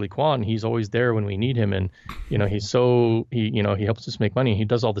 Ugly Kwan, he's always there when we need him. And, he helps us make money. He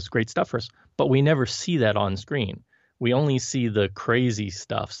does all this great stuff for us. But we never see that on screen. We only see the crazy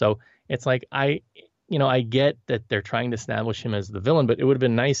stuff. So it's like, I get that they're trying to establish him as the villain, but it would have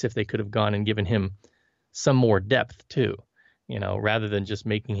been nice if they could have gone and given him some more depth too, rather than just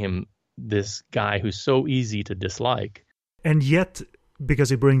making him this guy who's so easy to dislike. And yet,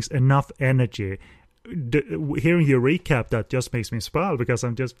 because he brings enough energy, hearing you recap that just makes me smile, because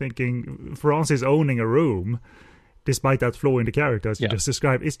I'm just thinking Francis owning a room, despite that flaw in the characters you just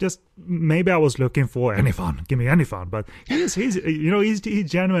described. It's just, maybe I was looking for any fun, give me any fun, but he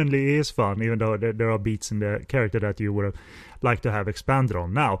genuinely is fun, even though there are beats in the character that you would have liked to have expanded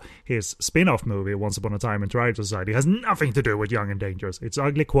on. Now, his spin-off movie, Once Upon a Time in Triad Society, has nothing to do with Young and Dangerous. It's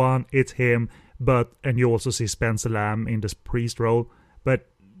Ugly Kwan, it's him, and you also see Spencer Lamb in this priest role, but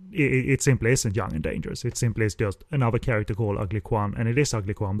it simply isn't Young and Dangerous. It simply is just another character called Ugly Kwan, and it is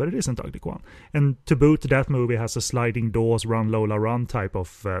Ugly Kwan, but it isn't Ugly Kwan. And to boot, that movie has a sliding doors, run Lola run type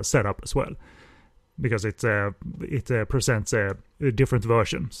of setup as well, because it presents different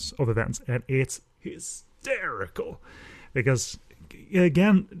versions of events, and it's hysterical. Because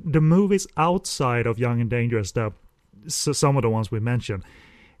again, the movies outside of Young and Dangerous, some of the ones we mentioned,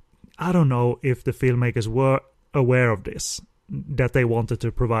 I don't know if the filmmakers were aware of this, that they wanted to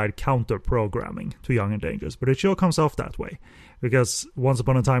provide counter-programming to Young and Dangerous, but it sure comes off that way, because Once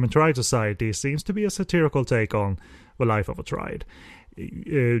Upon a Time in Triad Society seems to be a satirical take on the life of a triad.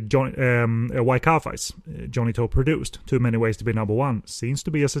 Waikafai's Johnny To produced Too Many Ways to Be Number One seems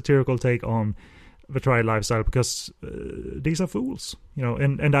to be a satirical take on the triad lifestyle, because these are fools,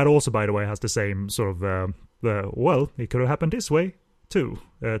 and that also, by the way, has the same sort of it could have happened this way too.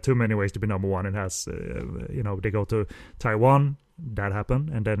 Too Many Ways to Be Number One. It has, they go to Taiwan, that happened,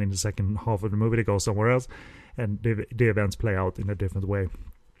 and then in the second half of the movie they go somewhere else, and the events play out in a different way.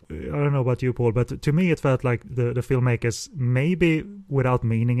 I don't know about you, Paul, but to me it felt like the filmmakers, maybe without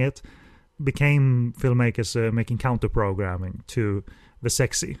meaning it, became filmmakers making counter-programming to the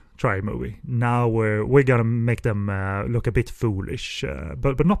sexy triad movie. Now we're gonna make them look a bit foolish,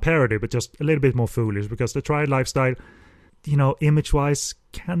 but not parody, but just a little bit more foolish, because the triad lifestyle, image-wise,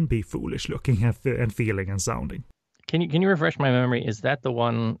 can be foolish looking and feeling and sounding. Can you refresh my memory? Is that the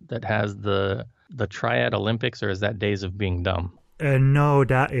one that has the Triad Olympics, or is that Days of Being Dumb? No,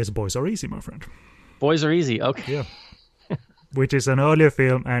 that is Boys Are Easy, my friend. Boys Are Easy, okay. Yeah. Which is an earlier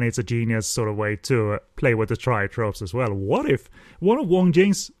film, and it's a genius sort of way to play with the triad tropes as well. What if one of Wong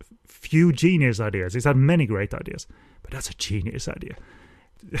Jing's few genius ideas, he's had many great ideas, but that's a genius idea.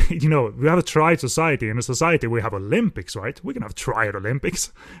 We have a triad society. In a society we have Olympics, right? We can have triad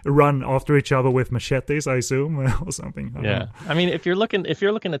Olympics, run after each other with machetes, I assume, or something. I don't know. I mean, if you're looking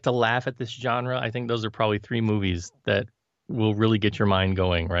at to laugh at this genre, I think those are probably three movies that will really get your mind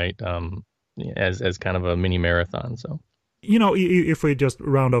going, right? As kind of a mini marathon. So, if we just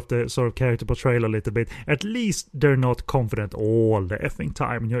round off the sort of character portrayal a little bit, at least they're not confident all the effing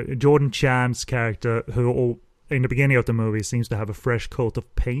time. Jordan Chan's character, who in the beginning of the movie seems to have a fresh coat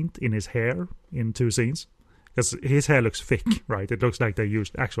of paint in his hair in two scenes, because his hair looks thick, right? It looks like they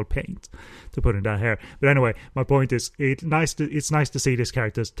used actual paint to put in that hair. But anyway, my point is, it's nice to see these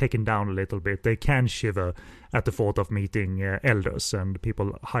characters taken down a little bit. They can shiver at the thought of meeting elders and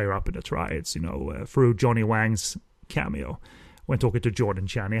people higher up in the triads, through Johnny Wang's cameo when talking to Jordan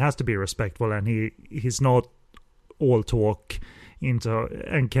Chan. He has to be respectful, and he's not all talk, into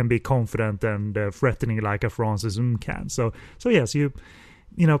and can be confident and threatening like a Francis can. So yes, you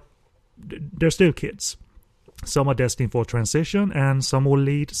know, they're still kids. Some are destined for transition, and some will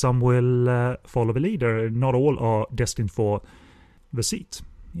lead, some will follow the leader. Not all are destined for the seat,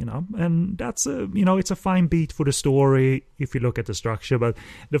 you know, and that's it's a fine beat for the story if you look at the structure. But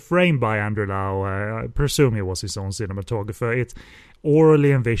the frame by Andrew Lau, I presume he was his own cinematographer. It's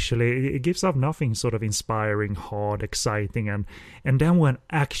orally and visually, it gives up nothing sort of inspiring, hard, exciting, and then when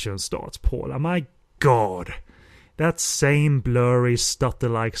action starts, Paul, oh my God, that same blurry,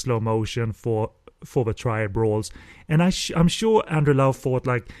 stutter-like slow motion for the triad brawls, and I'm sure Andrew Lau thought,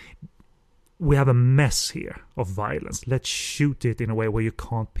 like, we have a mess here of violence. Let's shoot it in a way where you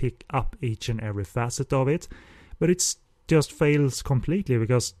can't pick up each and every facet of it. But it just fails completely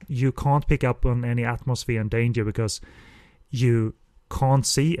because you can't pick up on any atmosphere and danger because you can't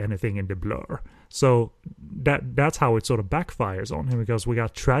see anything in the blur. So that's how it sort of backfires on him, because we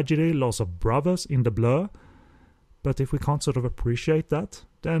got tragedy, loss of brothers in the blur. But if we can't sort of appreciate that,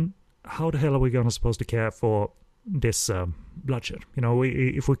 then how the hell are we supposed to care for this bloodshed? You know,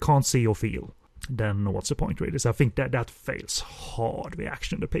 if we can't see or feel, then what's the point, really? So I think that fails hard, the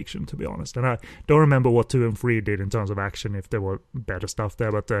action depiction, to be honest. And I don't remember what 2 and 3 did in terms of action, if there were better stuff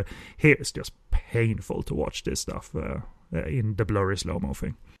there. But here it's just painful to watch this stuff in the blurry slow-mo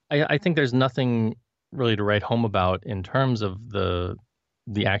thing. I think there's nothing really to write home about in terms of the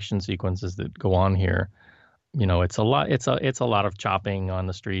action sequences that go on here. You know, it's a lot of chopping on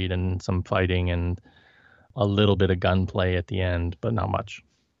the street and some fighting and a little bit of gunplay at the end, but not much.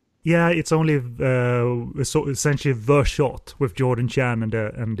 Yeah, it's only so essentially the shot with Jordan Chan and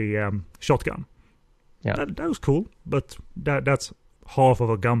the shotgun. Yeah, that was cool, but that's half of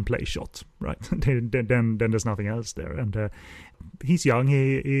a gunplay shot, right? then there's nothing else there, and he's young.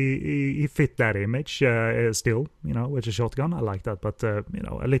 He fit that image still, you know, with a shotgun. I like that, but you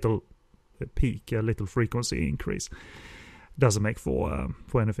know, a little peak, a little frequency increase doesn't make for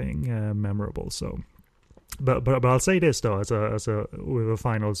anything memorable. So, but I'll say this though, as a with a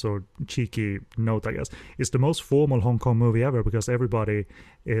final sort of cheeky note, I guess, it's the most formal Hong Kong movie ever, because everybody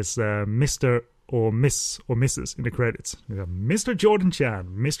is Mr. or Miss or Mrs. in the credits. You got Mr. Jordan Chan,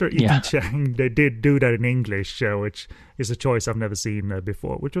 Mr. Ethan Chang. They did do that in English, which is a choice I've never seen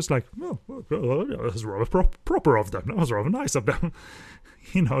before, which was like, oh, that was rather proper of them. That was rather nice of them.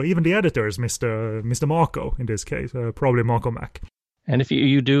 You know, even the editor is Mr. Marco in this case, probably Marco Mack. And if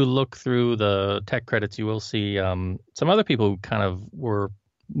you do look through the tech credits, you will see some other people who kind of were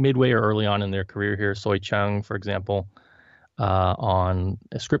midway or early on in their career here. Soi Chung, for example, on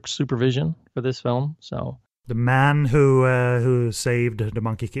a script supervision for this film. So the man who saved the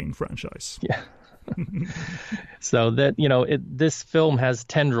Monkey King franchise. Yeah. So that, you know, this film has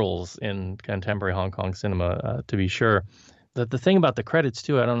tendrils in contemporary Hong Kong cinema, to be sure. The thing about the credits,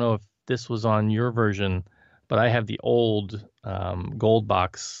 too, I don't know if this was on your version, but I have the old gold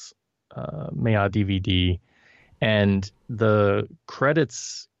box Maya DVD, and the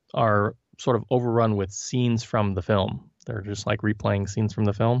credits are sort of overrun with scenes from the film. They're just like replaying scenes from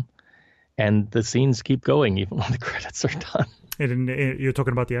the film, and the scenes keep going even when the credits are done. And you're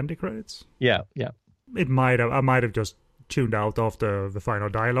talking about the ending credits? Yeah. I might have just tuned out after the final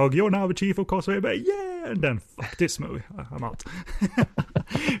dialogue. You're now the chief of Causeway Bay, yeah, and then fuck this movie, I'm out.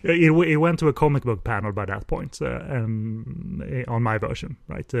 It went to a comic book panel by that point, and on my version,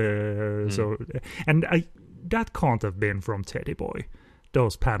 right? So, and that can't have been from Teddy Boy,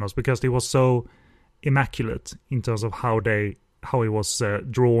 those panels, because it was so immaculate in terms of how it was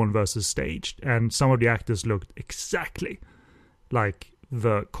drawn versus staged, and some of the actors looked exactly like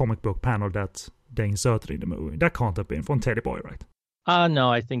the comic book panel that they inserted in the movie. That can't have been from Teddy Boy, right? No,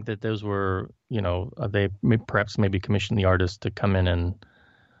 I think that those were, you know, they perhaps maybe commissioned the artist to come in and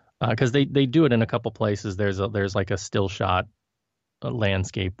because they do it in a couple places. There's like a still shot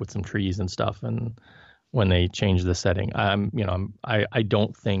landscape with some trees and stuff, and when they change the setting, I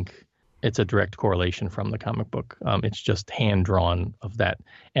don't think it's a direct correlation from the comic book. It's just hand drawn of that.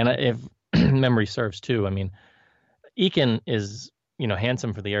 And if memory serves too, I mean, Eakin is, you know,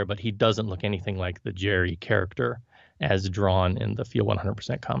 handsome for the air, but he doesn't look anything like the Jerry character as drawn in the Feel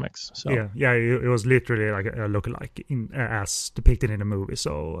 100% comics. So yeah, it was literally like a lookalike as depicted in the movie.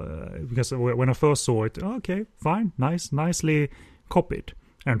 So because when I first saw it, okay, fine, nicely copied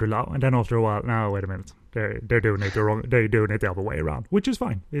Andrew Lau, and then after a while, now wait a minute, they're doing it the wrong. They're doing it the other way around, which is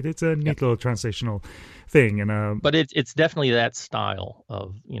fine. It's a neat little transitional thing, and but it's definitely that style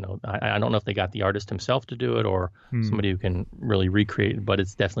of, you know, I don't know if they got the artist himself to do it or somebody who can really recreate it, but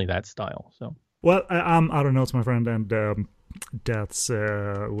it's definitely that style. So well, I'm out of notes, my friend, and that's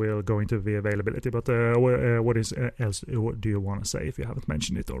will going to be availability. But what is else do you want to say if you haven't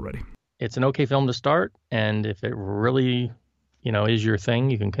mentioned it already? It's an okay film to start, and if it really, is your thing,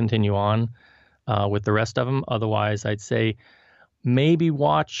 you can continue on with the rest of them. Otherwise, I'd say maybe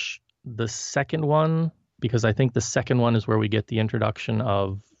watch the second one, because I think the second one is where we get the introduction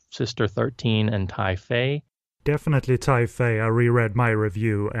of Sister 13 and Tai Fei. Definitely Tai Fei. I reread my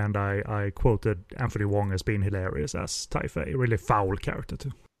review and I quoted Anthony Wong as being hilarious as Tai Fei. Really foul character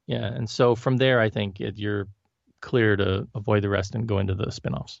too. Yeah, and so from there, I think you're clear to avoid the rest and go into the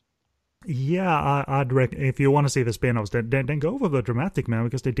spin-offs. Yeah, I'd reckon if you want to see the spin-offs, then go for the dramatic, man,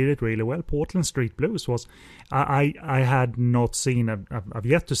 because they did it really well. Portland Street Blues was, I had not seen, I've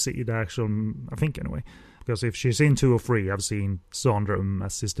yet to see the actual, I think anyway, because if she's in 2 or 3, I've seen Sondrum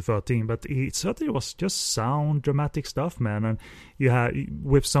as Sister 13, but it certainly was just sound dramatic stuff, man, and you had,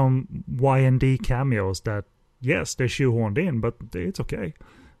 with some Y&D cameos that, yes, they're shoehorned in, but it's okay,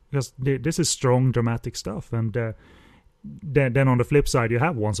 because this is strong dramatic stuff, and then on the flip side, you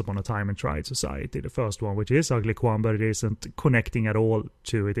have Once Upon a Time in Triad Society, the first one, which is Ugly Kwan, but it isn't connecting at all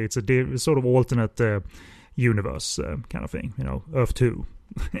to it. It's a sort of alternate universe kind of thing, Earth 2,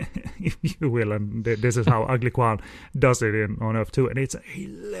 if you will. And this is how Ugly Kwan does it on Earth 2. And it's a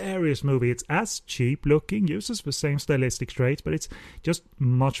hilarious movie. It's as cheap looking, uses the same stylistic traits, but it's just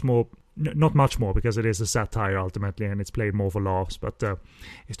much more, not much more, because it is a satire ultimately, and it's played more for laughs, but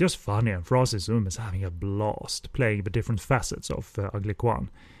it's just funny, and Francis Zoom is having a blast playing the different facets of Ugly Kwan.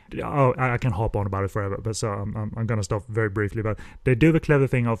 I can hop on about it forever, but so I'm going to stop very briefly. But they do the clever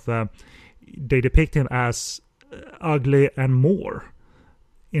thing of they depict him as ugly and more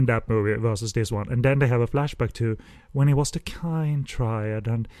in that movie versus this one, and then they have a flashback to when he was the kind triad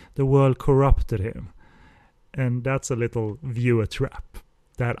and the world corrupted him, and that's a little viewer trap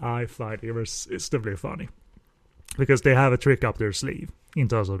that I find irresistibly funny, because they have a trick up their sleeve in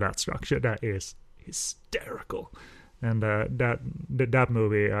terms of that structure that is hysterical. And that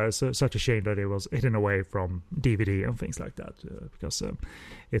movie is such a shame that it was hidden away from DVD and things like that, because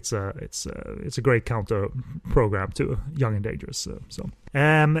it's a great counter program to Young and Dangerous.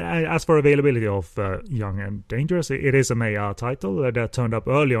 As for availability of Young and Dangerous, it is a Maya title that turned up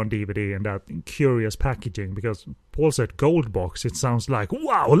early on DVD in that curious packaging, because Paul said gold box. It sounds like,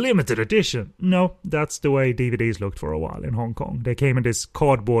 wow, limited edition. No, that's the way DVDs looked for a while in Hong Kong. They came in this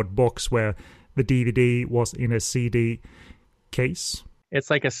cardboard box where the DVD was in a CD case. It's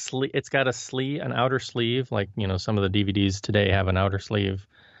like a sleeve. It's got a sleeve, an outer sleeve, like some of the DVDs today have an outer sleeve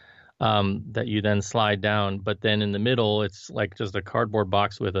that you then slide down. But then in the middle, it's like just a cardboard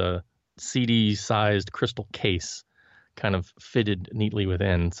box with a CD-sized crystal case, kind of fitted neatly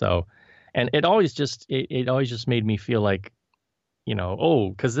within. So, and it always just made me feel like,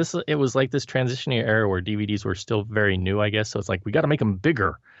 because it was like this transitionary era where DVDs were still very new, I guess. So it's like, we got to make them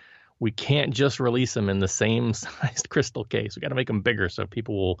bigger. We can't just release them in the same sized crystal case. We got to make them bigger so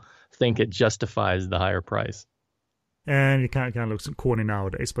people will think it justifies the higher price. And it kind of looks corny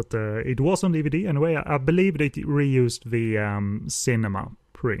nowadays, but it was on DVD anyway. I believe they reused the cinema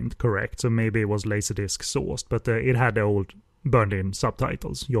print, correct? So maybe it was Laserdisc sourced, but it had the old burned-in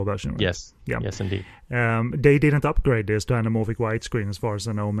subtitles, your version, right? Yes. Yeah. Yes, indeed. They didn't upgrade this to anamorphic widescreen, as far as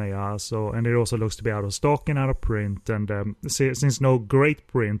I know, Maya. And it also looks to be out of stock and out of print. And since no great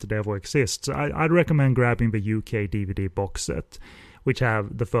print therefore exists, I'd recommend grabbing the UK DVD box set, which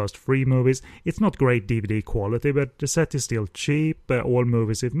have the first 3 movies. It's not great DVD quality, but the set is still cheap. All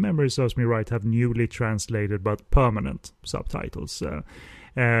movies, if memory serves me right, have newly translated but permanent subtitles.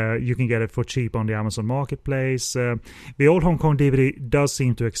 You can get it for cheap on the Amazon Marketplace. The old Hong Kong DVD does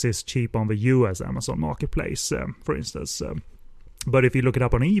seem to exist cheap on the US Amazon Marketplace, for instance. But if you look it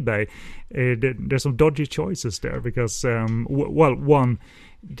up on eBay, there's some dodgy choices there, because,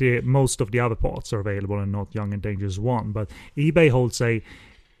 most of the other parts are available and not Young and Dangerous 1. But eBay holds a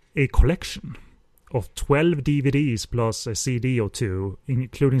collection of 12 DVDs plus a CD or 2,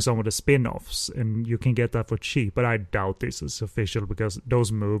 including some of the spin-offs, and you can get that for cheap. But I doubt this is official, because those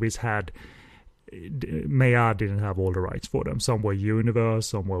movies Maya didn't have all the rights for them. Some were Universe,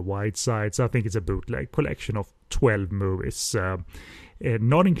 some were Wideside. So I think it's a bootleg collection of 12 movies,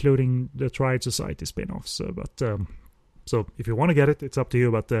 not including the Triad Society spin-offs. So if you want to get it, it's up to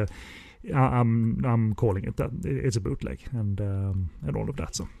you. But I'm calling it that. It's a bootleg and all of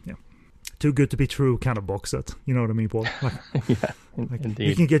that. So yeah. Too good to be true kind of box set. You know what I mean, Paul? Yeah, indeed.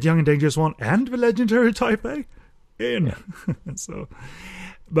 You can get Young and Dangerous 1 and the legendary Tai Fei in. Yeah.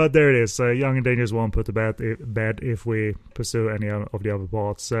 But there it is. Young and Dangerous 1 put to bed if we pursue any of the other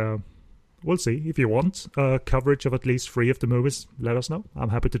parts. we'll see. If you want coverage of at least 3 of the movies, let us know. I'm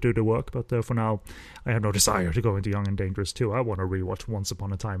happy to do the work, but for now, I have no desire to go into Young and Dangerous 2. I want to rewatch Once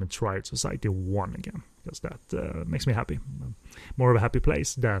Upon a Time in Triad Society 1 again, because that makes me happy. More of a happy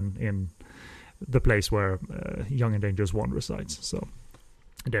place than in the place where Young and Dangerous 1 resides. So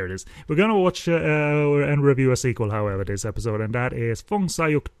there it is. We're going to watch and review a sequel, however, this episode, and that is Fong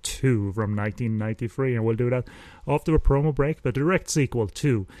Sayuk 2 from 1993, and we'll do that after a promo break, the direct sequel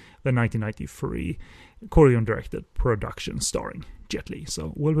to the 1993 Korean-directed production starring Jet Li.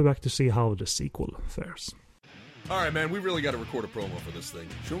 So we'll be back to see how the sequel fares. All right, man, we really got to record a promo for this thing.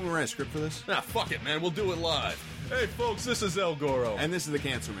 Shouldn't we write a script for this? Nah, fuck it, man. We'll do it live. Hey, folks, this is El Goro. And this is the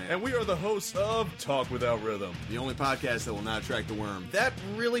Cancer Man. And we are the hosts of Talk Without Rhythm. The only podcast that will not attract the worm. That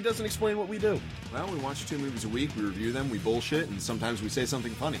really doesn't explain what we do. Well, we watch 2 movies a week, we review them, we bullshit, and sometimes we say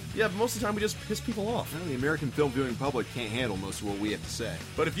something funny. Yeah, but most of the time we just piss people off. Well, the American film viewing public can't handle most of what we have to say.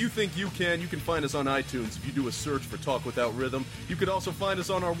 But if you think you can find us on iTunes. If you do a search for Talk Without Rhythm, you could also find us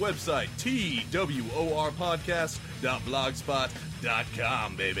on our website,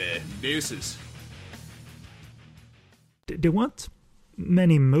 TWORpodcast.blogspot.com, baby. Deuces. There weren't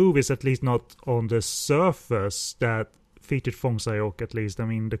many movies, at least not on the surface, that featured Fong Sayok, at least. I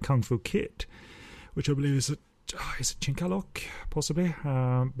mean, the Kung Fu Kid, which I believe is it Chinkalok, possibly?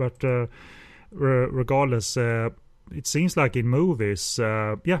 But regardless, it seems like in movies,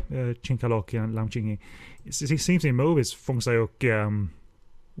 Chinkalok and Lam Chingy, it seems in movies Fong Sayok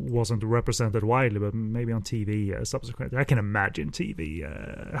wasn't represented widely, but maybe on TV subsequently. I can imagine TV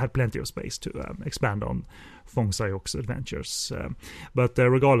had plenty of space to expand on Fong Sayok's adventures. But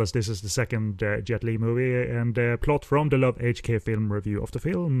regardless, this is the second Jet Li movie, and plot from the Love HK film review of the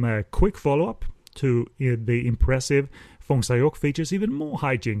film. Quick follow-up to the impressive Fong Sayok features even more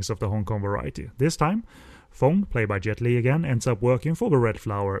hijinks of the Hong Kong variety. This time, Fong, played by Jet Li again, ends up working for the Red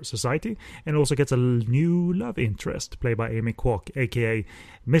Flower Society and also gets a new love interest, played by Amy Kwok, aka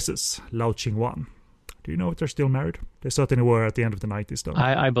Mrs. Lau Ching-wan. Do you know if they're still married? They certainly were at the end of the 90s, though.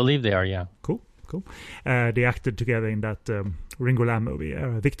 I believe they are, yeah. Cool. They acted together in that Ringo Lam movie,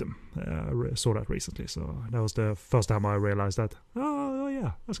 Victim. Saw that recently, so that was the first time I realized that, oh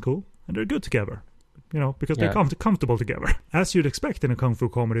yeah, that's cool. And they're good together. Because they're comfortable together. As you'd expect in a kung fu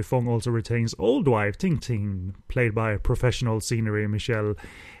comedy, Fong also retains old wife Ting Ting, played by professional scenery Michelle.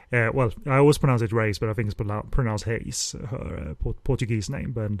 I always pronounce it Reis, but I think it's pronounced Hayes, her Portuguese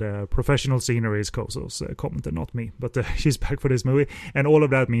name. And professional scenery is Koso's commenter, not me. But she's back for this movie, and all of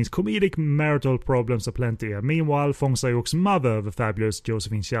that means comedic marital problems aplenty. Meanwhile, Fong Sayok's mother, the fabulous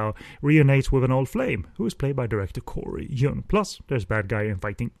Josephine Xiao, reunites with an old flame, who is played by director Corey Yun. Plus, there's bad guy and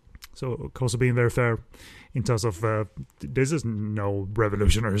fighting. So, also being very fair in terms of this is no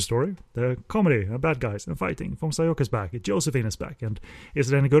revolutionary story. The comedy, bad guys and fighting. Fong Sayok is back. Josephine is back. And is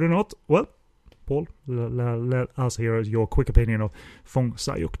it any good or not? Well, Paul, let us hear your quick opinion of Fong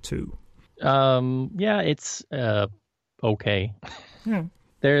Sayok 2. It's okay. Yeah.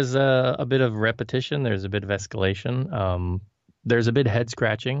 There's a bit of repetition. There's a bit of escalation. There's a bit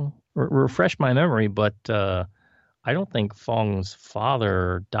head-scratching. Refresh my memory, but... I don't think Fong's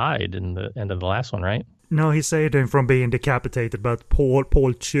father died in the end of the last one, right? No, he saved him from being decapitated, but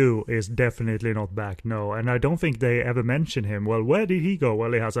Paul Chu is definitely not back, no. And I don't think they ever mention him. Well, where did he go?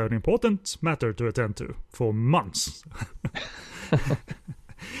 Well, he has an important matter to attend to for months.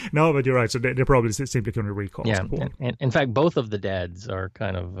 No, but you're right. So they probably simply couldn't recall. Yeah, and in fact, both of the dads are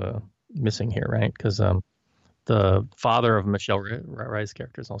kind of missing here, right? Because the father of Michelle Rye's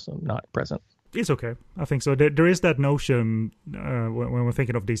character is also not present. It's okay. I think so. There is that notion when we're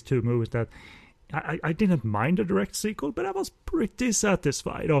thinking of these two movies that I didn't mind a direct sequel, but I was pretty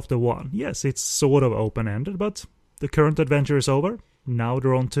satisfied after one. Yes, it's sort of open-ended, but the current adventure is over. Now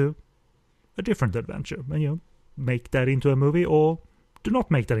they're on to a different adventure. And, make that into a movie or do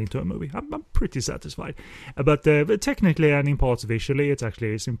not make that into a movie. I'm pretty satisfied. But technically and in parts visually, it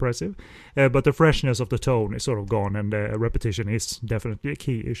actually is impressive. But the freshness of the tone is sort of gone, and repetition is definitely a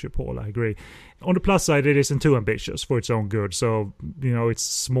key issue, Paul. I agree. On the plus side, it isn't too ambitious for its own good. So, it's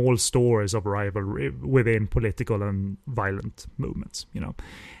small stories of rivalry within political and violent movements,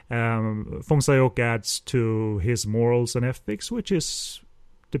 Fong Sayok adds to his morals and ethics, which is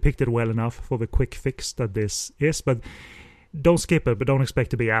depicted well enough for the quick fix that this is. But don't skip it, but don't expect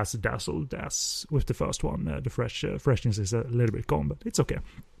to be as dazzled as with the first one. The freshness is a little bit gone, but it's okay.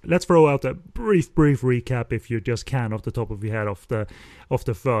 Let's throw out a brief recap, if you just can, off the top of your head, of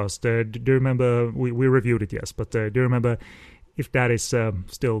the first. Do you remember, we reviewed it, yes, but do you remember if that is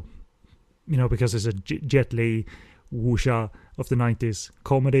still, because it's a Jet Li wuxia of the 90s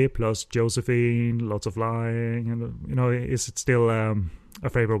comedy plus Josephine, lots of lying, and, is it still a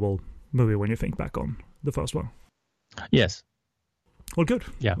favorable movie when you think back on the first one? Yes. Well, good.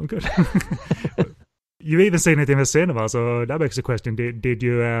 Yeah. Well, good. You've even seen it in the cinema, so that begs the question: Did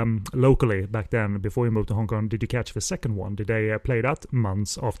you locally back then, before you moved to Hong Kong, did you catch the second one? Did they play that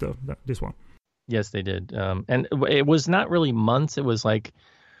months after this one? Yes, they did. And it was not really months. It was like,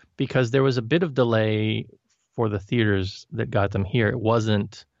 because there was a bit of delay for the theaters that got them here. It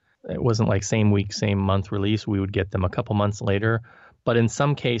wasn't like same week, same month release. We would get them a couple months later. But in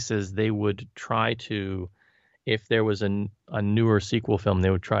some cases, they would try to, if there was a newer sequel film,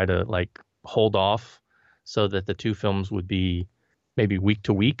 they would try to like hold off so that the two films would be maybe week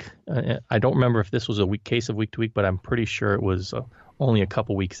to week. I don't remember if this was a case of week to week, but I'm pretty sure it was only a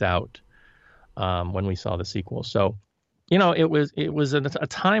couple weeks out when we saw the sequel. So, it was a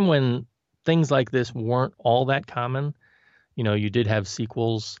time when things like this weren't all that common. You did have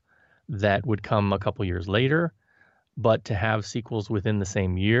sequels that would come a couple years later, but to have sequels within the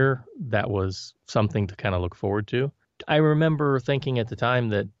same year, that was something to kind of look forward to. I remember thinking at the time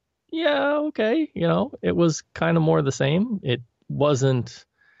that, yeah, okay, it was kind of more the same. It wasn't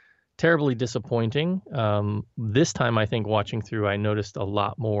terribly disappointing. This time, I think, watching through, I noticed a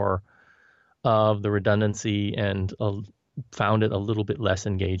lot more of the redundancy and found it a little bit less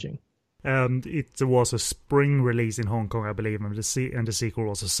engaging. It was a spring release in Hong Kong, I believe, and the sequel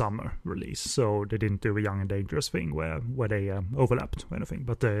was a summer release. So they didn't do a Young and Dangerous thing where they overlapped or anything.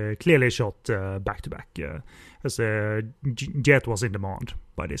 But clearly shot back to back, as Jet was in demand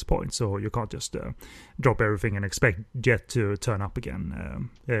by this point. So you can't just drop everything and expect Jet to turn up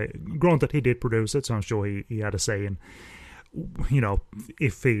again. Granted, he did produce it, so I'm sure he had a say in,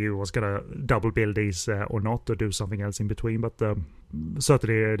 if he was gonna double bill these or not, or do something else in between. But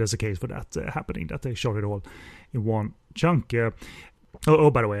certainly there's a case for that happening, that they shot it all in one chunk.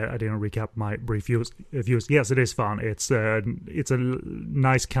 By the way, I didn't recap my brief views. Yes, it is fun. It's a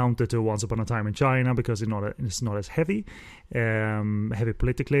nice counter to Once Upon a Time in China, because it's not as heavy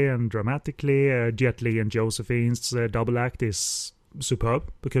politically and dramatically. Jet Li and Josephine's double act is superb,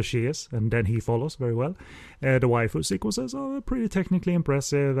 because she is, and then he follows very well. The waifu sequences are pretty technically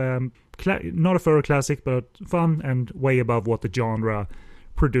impressive. Not a thorough classic, but fun and way above what the genre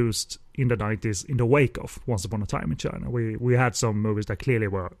produced in the 90s in the wake of Once Upon a Time in China. We had some movies that clearly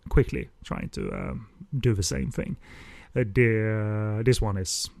were quickly trying to do the same thing. This one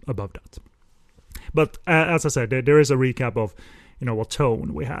is above that. But as I said, there is a recap of what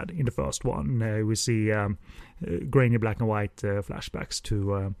tone we had in the first one. We see grainy black and white flashbacks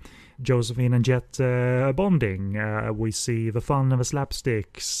to Josephine and Jet bonding. We see the fun of the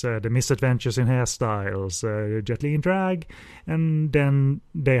slapsticks, the misadventures in hairstyles, Jet Li in drag, and then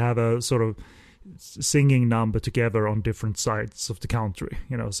they have a sort of singing number together on different sides of the country.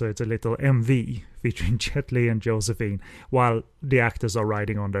 So it's a little MV featuring Jet Li and Josephine, while the actors are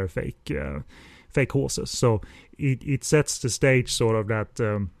riding on their fake horses. So it sets the stage sort of that,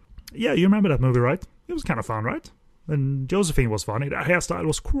 you remember that movie, right? It was kind of fun, right? And Josephine was funny. That hairstyle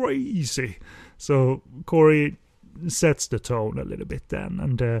was crazy. So Corey sets the tone a little bit then.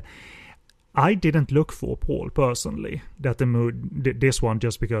 And I didn't look for, Paul, personally, that this one,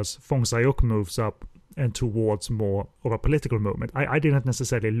 just because Fong Sai-yuk moves up and towards more of a political movement. I didn't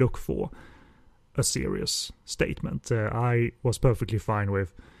necessarily look for a serious statement. I was perfectly fine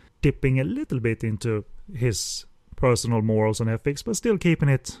with dipping a little bit into his personal morals and ethics, but still keeping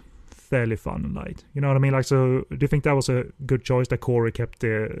it fairly fun and light. You know what I mean? Like, so do you think that was a good choice, that Corey kept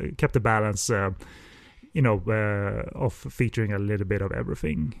the balance, of featuring a little bit of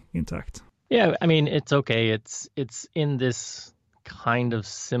everything intact? Yeah, I mean, it's okay. It's in this kind of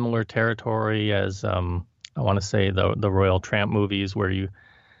similar territory as I want to say the Royal Tramp movies, where you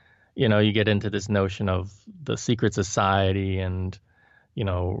get into this notion of the secret society and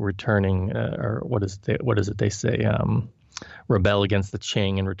returning, or what is it they say, rebel against the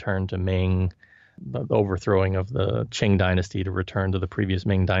Qing and return to Ming, the overthrowing of the Qing dynasty to return to the previous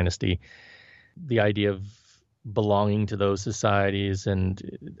Ming dynasty. The idea of belonging to those societies,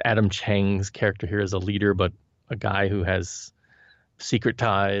 and Adam Cheng's character here is a leader, but a guy who has secret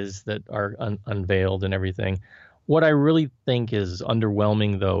ties that are unveiled and everything. What I really think is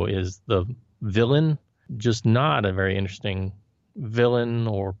underwhelming, though, is the villain. Just not a very interesting villain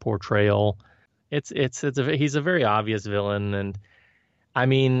or portrayal. He's a very obvious villain, and I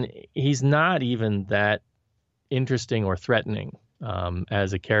mean, he's not even that interesting or threatening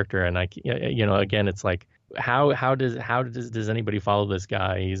as a character. And again, it's like, how does anybody follow this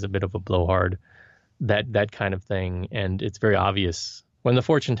guy? He's a bit of a blowhard, that kind of thing. And it's very obvious when the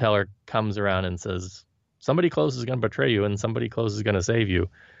fortune teller comes around and says, somebody close is going to betray you and somebody close is going to save you.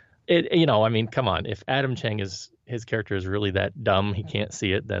 I mean, come on. If Adam Cheng his character is really that dumb, he can't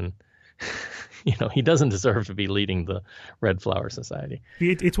see it, then he doesn't deserve to be leading the Red Flower Society.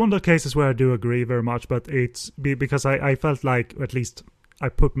 It's one of the cases where I do agree very much, but it's because I felt like, at least I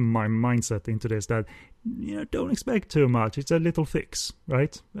put my mindset into this, that don't expect too much. It's a little fix,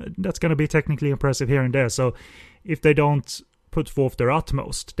 right? That's going to be technically impressive here and there. So if they don't put forth their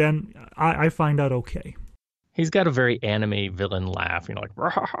utmost, then I find that okay. He's got a very anime villain laugh, like,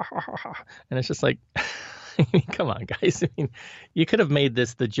 and it's just like, come on, guys. I mean, you could have made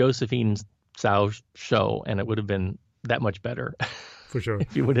this the Josephine Tsao show, and it would have been that much better. For sure.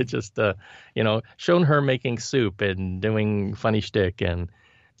 If you would have just, shown her making soup and doing funny shtick and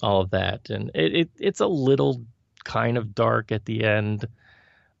all of that. And it's a little kind of dark at the end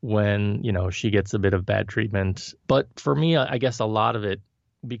when, she gets a bit of bad treatment. But for me, I guess a lot of it,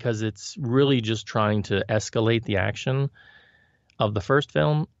 because it's really just trying to escalate the action of the first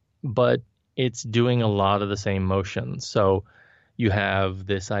film, but it's doing a lot of the same motions. So you have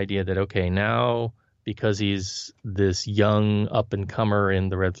this idea that, okay, now because he's this young up-and-comer in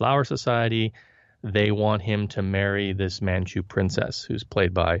the Red Flower Society, they want him to marry this Manchu princess who's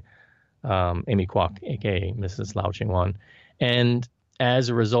played by Amy Kwok, a.k.a. Mrs. Lau Ching-wan. And as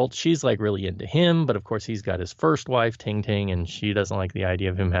a result, she's like really into him, but of course he's got his first wife, Ting Ting, and she doesn't like the idea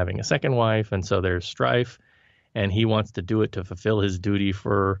of him having a second wife, and so there's strife, and he wants to do it to fulfill his duty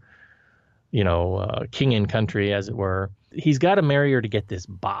for, king and country, as it were. He's got to marry her to get this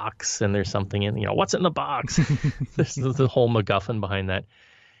box, and there's something in, what's in the box? There's the whole MacGuffin behind that.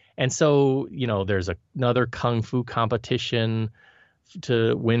 And so, there's another kung fu competition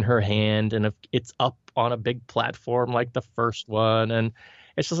to win her hand, and it's up on a big platform like the first one, and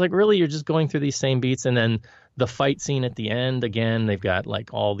it's just like, really, you're just going through these same beats. And then the fight scene at the end, again, they've got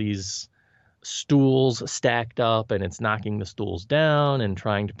like all these stools stacked up, and it's knocking the stools down and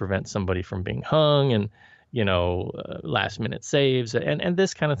trying to prevent somebody from being hung, and last minute saves and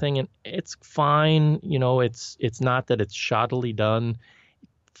this kind of thing. And it's fine, it's not that it's shoddily done.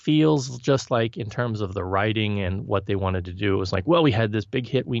 Feels just like, in terms of the writing and what they wanted to do, it was like, well, we had this big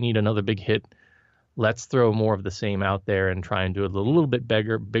hit, we need another big hit, let's throw more of the same out there and try and do it a little bit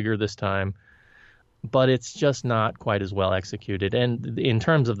bigger this time. But it's just not quite as well executed, and in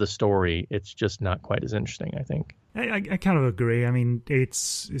terms of the story, it's just not quite as interesting, I think. I kind of agree. I mean,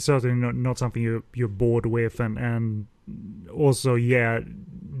 it's certainly not something you're bored with, and also,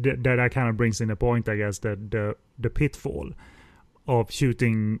 that kind of brings in a point, I guess, that the pitfall of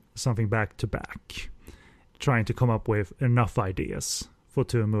shooting something back to back, trying to come up with enough ideas for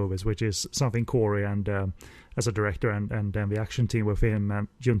two movies, which is something Corey and as a director and then the action team with him and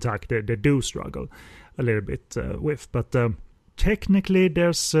Jun Tak, they do struggle a little bit with. But technically,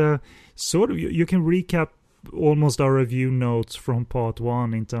 there's sort of, you can recap almost our review notes from part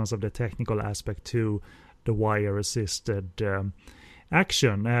one in terms of the technical aspect to the wire-assisted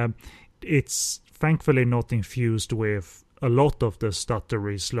action. It's thankfully not infused with a lot of the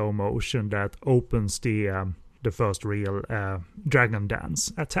stuttery slow motion that opens the first real Dragon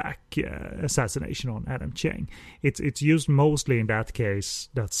Dance attack assassination on Adam Cheng. It's used mostly in that case,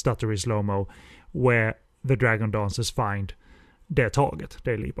 that stuttery slow-mo, where the Dragon Dancers find their target.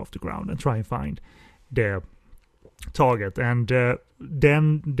 They leap off the ground and try and find their target. And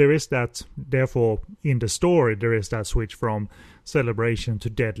then there is that, therefore, in the story, there is that switch from celebration to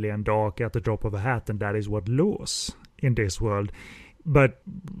deadly and dark at the drop of a hat, and that is what lures in this world. But,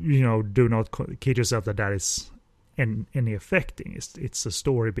 do not kid yourself that is any affecting. It's a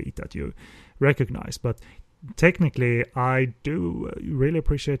story beat that you recognize. But technically, I do really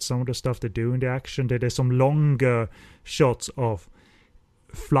appreciate some of the stuff they do in the action. There's some longer shots of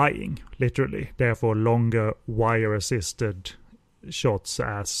flying, literally. Therefore, longer wire-assisted shots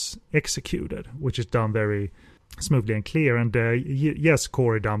as executed, which is done very smoothly and clear. And yes,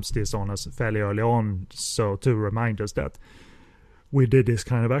 Corey dumps this on us fairly early on, so to remind us that we did this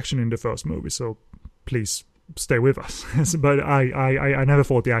kind of action in the first movie, so please stay with us. But I never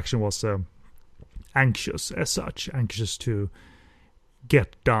thought the action was anxious as such, anxious to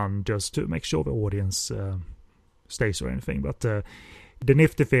get done just to make sure the audience stays or anything. But the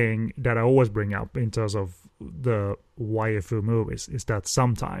nifty thing that I always bring up in terms of the waifu movies is that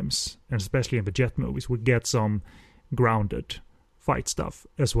sometimes, and especially in the Jet movies, we get some grounded fight stuff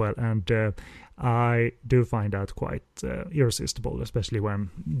as well, and I do find that quite irresistible, especially when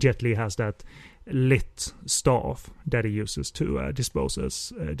Jet Li has that lit staff that he uses to dispose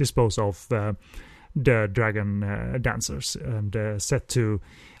of the Dragon Dancers, and set to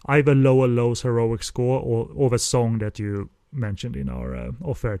either Lower Low's heroic score or the song that you mentioned in our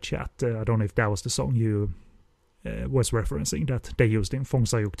off-air chat. I don't know if that was the song you was referencing, that they used in Fong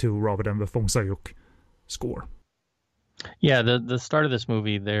Sayuk 2 rather than the Fong Sayuk score. Yeah, the start of this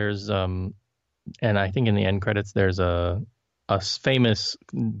movie, there's and I think in the end credits there's a famous,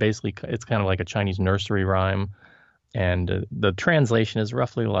 basically it's kind of like a Chinese nursery rhyme, and the translation is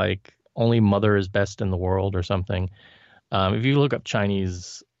roughly like "Only mother is best in the world" or something. If you look up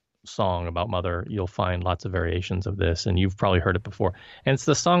Chinese song about mother, you'll find lots of variations of this, and you've probably heard it before. And it's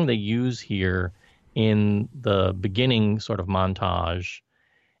the song they use here in the beginning sort of montage,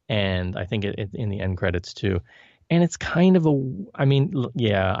 and I think in the end credits too. And it's kind of I mean,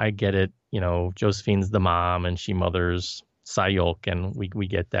 yeah, I get it. You know, Josephine's the mom, and she mothers Sayok, and we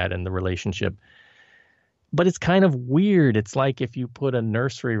get that in the relationship. But it's kind of weird. It's like if you put a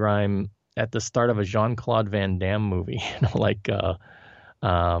nursery rhyme at the start of a Jean-Claude Van Damme movie, like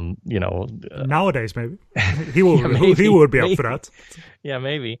nowadays maybe he will yeah, maybe, he would be maybe. up for that. Yeah,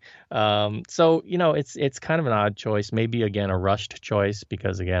 maybe. So it's kind of an odd choice. Maybe again a rushed choice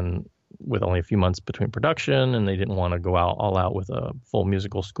because again with only a few months between production and they didn't want to go all out with a full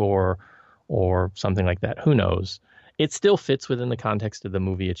musical score or something like that. Who knows? It still fits within the context of the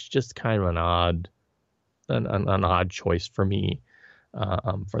movie. It's just kind of an odd choice for me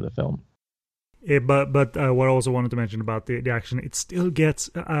for the film. But what I also wanted to mention about the action, it still gets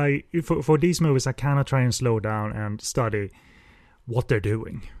for these movies I kind of try and slow down and study what they're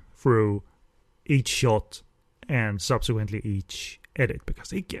doing through each shot and subsequently each edit,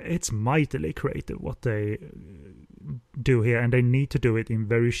 because it's mightily creative what they do here, and they need to do it in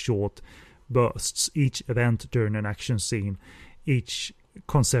very short bursts. Each event during an action scene, each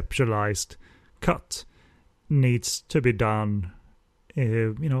conceptualized cut needs to be done.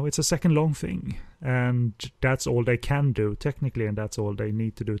 It's a second long thing, and that's all they can do technically, and that's all they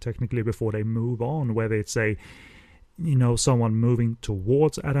need to do technically before they move on, whether it's someone moving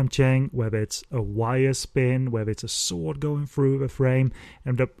towards Adam Cheng, whether it's a wire spin, whether it's a sword going through the frame.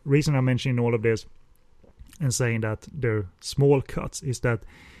 And the reason I'm mentioning all of this and saying that they're small cuts is that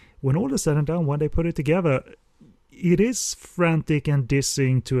when all is said and done, when they put it together, it is frantic and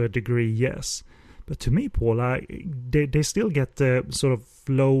dizzying to a degree, yes. But to me, Paul, they still get the sort of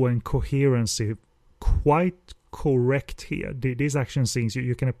flow and coherency quite correct here. These action scenes,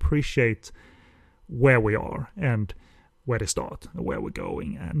 you can appreciate where we are and where they start, where we're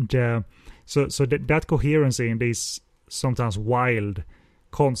going. And so that coherency in these sometimes wild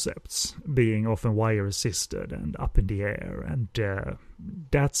concepts, being often wire assisted and up in the air, and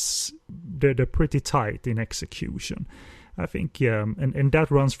they're pretty tight in execution, I think, and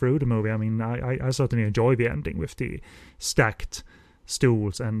that runs through the movie. I mean, I certainly enjoy the ending with the stacked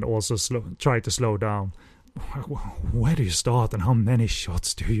stools, and also try to slow down. Where do you start, and how many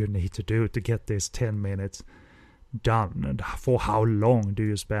shots do you need to do to get this 10 minutes done, and for how long do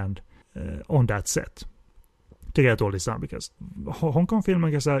you spend on that set to get all this done? Because Hong Kong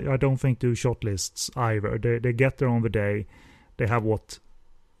filmmakers, I don't think do shot lists either. They get there on the day, they have what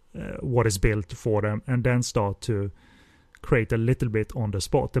is built for them, and then start to create a little bit on the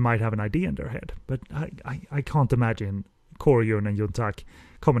spot. They might have an idea in their head, but I can't imagine Corey Yuen and Yun Tak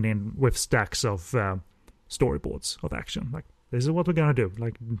coming in with stacks of storyboards of action. Like, this is what we're gonna do.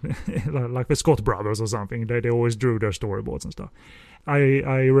 Like like the Scott brothers or something. They always drew their storyboards and stuff. I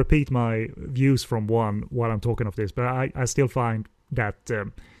repeat my views from one while I'm talking of this, but I still find that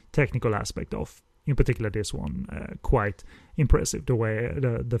technical aspect of, in particular this one, quite impressive. The way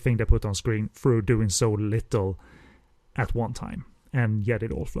the thing they put on screen through doing so little at one time, and yet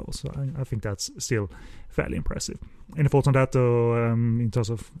it all flows. So I think that's still fairly impressive. Any thoughts on that, though, in terms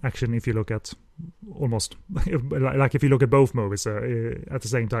of action? If you look at almost like if you look at both movies at the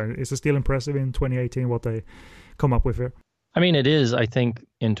same time, is it still impressive in 2018 what they come up with here? I mean, it is. I think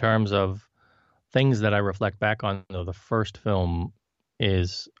in terms of things that I reflect back on, though, the first film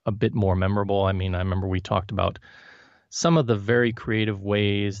is a bit more memorable. I mean, I remember we talked about some of the very creative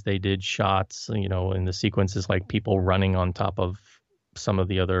ways they did shots, in the sequences, like people running on top of some of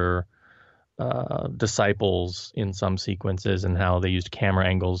the other disciples in some sequences, and how they used camera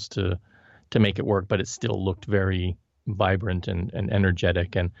angles to make it work, but it still looked very vibrant and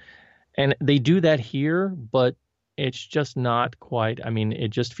energetic. And they do that here, but it's just not quite. I mean, it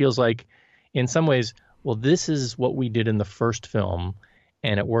just feels like in some ways, well, this is what we did in the first film,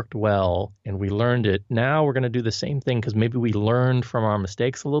 and it worked well, and we learned it. Now we're going to do the same thing because maybe we learned from our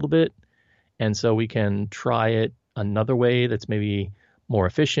mistakes a little bit, and so we can try it another way that's maybe more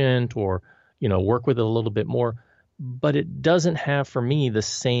efficient, or work with it a little bit more. But it doesn't have, for me, the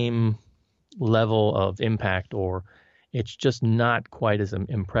same level of impact, or it's just not quite as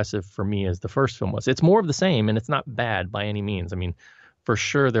impressive for me as the first film was. It's more of the same, and it's not bad by any means. I mean, for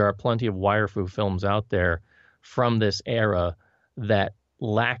sure, there are plenty of wire fu films out there from this era that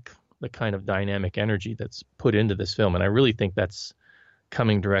lack the kind of dynamic energy that's put into this film. And I really think that's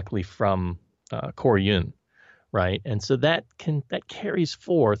coming directly from Corey Yuen, right? And so that carries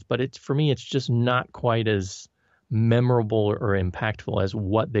forth, but for me, it's just not quite as memorable or impactful as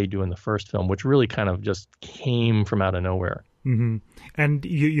what they do in the first film, which really kind of just came from out of nowhere. Mm-hmm. And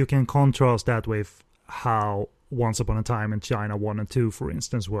you can contrast that with how Once Upon a Time in China 1 and 2, for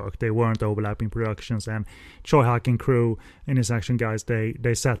instance, worked. They weren't overlapping productions, and Choi Hak and crew and his action guys,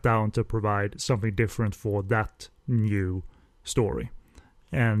 they sat down to provide something different for that new story.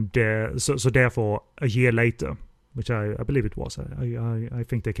 And so therefore, a year later, which I believe it was, I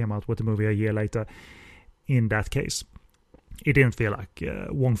think they came out with the movie a year later. In that case, it didn't feel like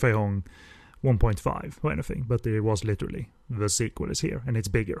Wong Fei-hung 1.5 or anything, but it was literally the sequel is here, and it's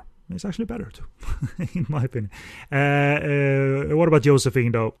bigger. It's actually better too, in my opinion. What about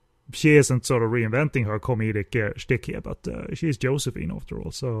Josephine, though? She isn't sort of reinventing her comedic shtick here, but she's Josephine after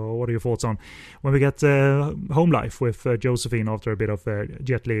all. So what are your thoughts on when we get home life with Josephine after a bit of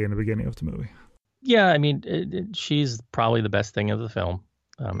Jet Li in the beginning of the movie? Yeah, I mean, she's probably the best thing of the film,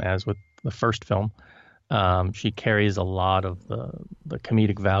 as with the first film. She carries a lot of the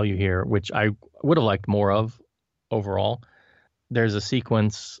comedic value here, which I would have liked more of overall. There's a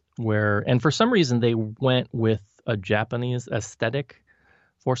sequence where, and for some reason, they went with a Japanese aesthetic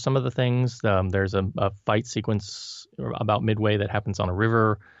for some of the things. There's a fight sequence about midway that happens on a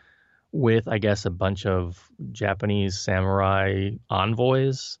river with, I guess, a bunch of Japanese samurai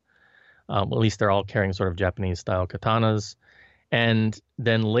envoys. At least they're all carrying sort of Japanese-style katanas. And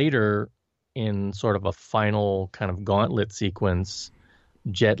then later, in sort of a final kind of gauntlet sequence,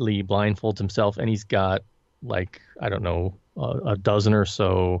 Jet Li blindfolds himself, and he's got, like, I don't know, a dozen or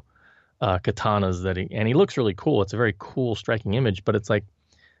so katanas and he looks really cool. It's a very cool, striking image, but it's like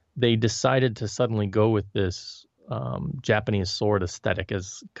they decided to suddenly go with this Japanese sword aesthetic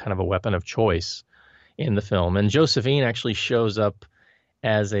as kind of a weapon of choice in the film. And Josephine actually shows up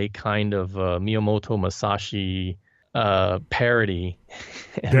as a kind of Miyamoto Musashi parody,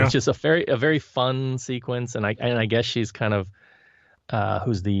 and it's just a very fun sequence. And I guess she's kind of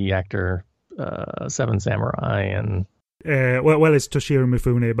who's the actor, Seven Samurai, and well, it's Toshiro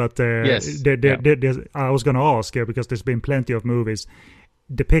Mifune, but yes, I was going to ask because there's been plenty of movies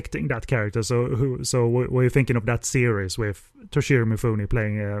depicting that character. So were you thinking of that series with Toshiro Mifune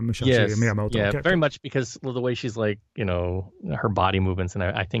playing Musashi Miyamoto? Yeah, character? very much because of the way she's like, her body movements, and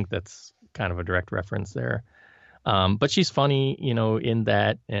I think that's kind of a direct reference there. But she's funny, in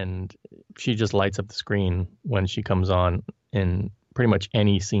that, and she just lights up the screen when she comes on in pretty much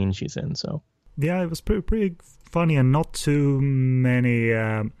any scene she's in. So yeah, it was pretty funny, and not too many.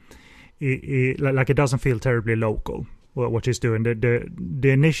 It doesn't feel terribly local. What she's doing. The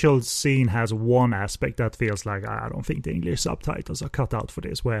initial scene has one aspect that feels like I don't think the English subtitles are cut out for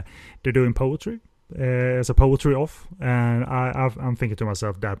this, where they're doing poetry as a poetry off, and I'm thinking to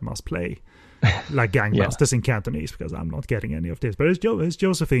myself that must play like gangbusters in Cantonese, because I'm not getting any of this. But it's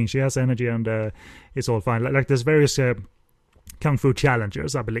Josephine. She has energy, and it's all fine. Like there's various kung fu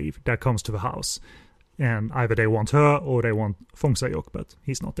challengers, I believe, that comes to the house. And either they want her or they want Fong Sayok, but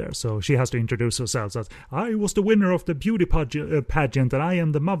he's not there. So she has to introduce herself as, I was the winner of the beauty pageant, and I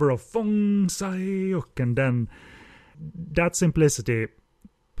am the mother of Fong Sayok. And then that simplicity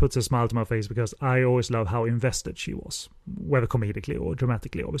puts a smile to my face, because I always love how invested she was, whether comedically or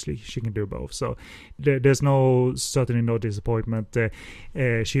dramatically. Obviously, she can do both. So there's certainly no disappointment.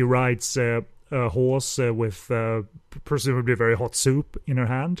 She rides a horse with presumably very hot soup in her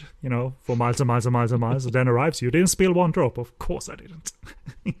hand, for miles and miles and miles and miles, and then arrives. You didn't spill one drop. Of course I didn't.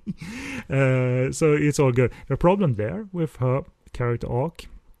 So it's all good. The problem there with her character arc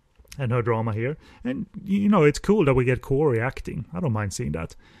and her drama here, and it's cool that we get Corey acting. I don't mind seeing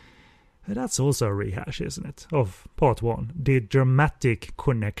that. That's also a rehash, isn't it, of part one, the dramatic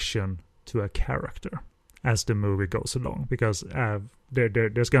connection to a character as the movie goes along, because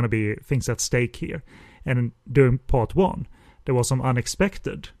there's going to be things at stake here. And during part one, there was some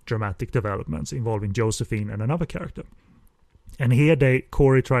unexpected dramatic developments involving Josephine and another character. And here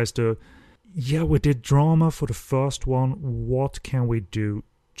Corey tries to, we did drama for the first one. What can we do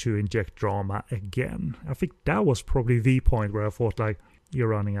to inject drama again? I think that was probably the point where I thought, like, you're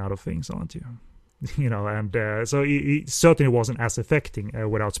running out of things, aren't you? And so it certainly wasn't as affecting,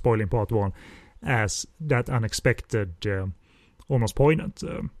 without spoiling part one, as that unexpected, almost poignant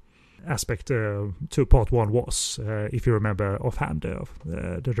aspect to part one was, if you remember offhand,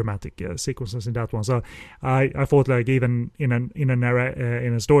 the dramatic sequences in that one. So I thought, like, even in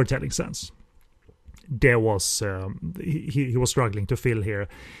a storytelling sense, there was he was struggling to fill here,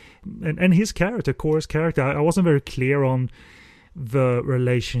 and his character, Corey's character, I wasn't very clear on the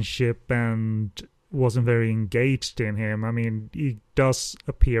relationship and wasn't very engaged in him. I mean, he does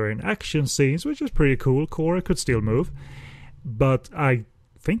appear in action scenes, which is pretty cool. Corey could still move, but I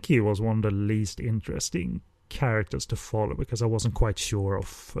think he was one of the least interesting characters to follow because I wasn't quite sure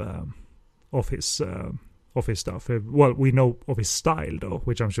of his stuff. Well, we know of his style though,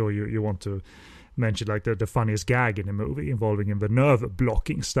 which I'm sure you want to mention, like the funniest gag in the movie involving him, the nerve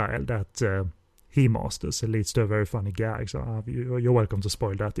blocking style that he masters. It leads to a very funny gag, so you're welcome to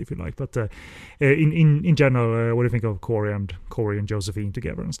spoil that if you like. But in general, what do you think of Corey and Josephine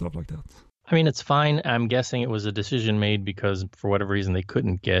together and stuff like that? I mean, it's fine. I'm guessing it was a decision made because for whatever reason they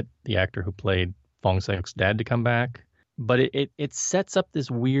couldn't get the actor who played Fong Se-hyuk's dad to come back. But it sets up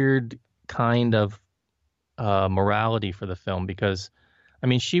this weird kind of morality for the film because, I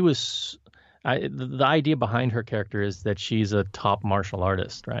mean, the idea behind her character is that she's a top martial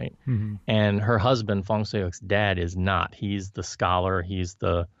artist, right? Mm-hmm. And her husband, Fong Se-hyuk's dad, is not. He's the scholar. He's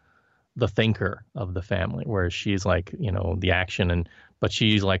the thinker of the family, whereas she's like, the action, but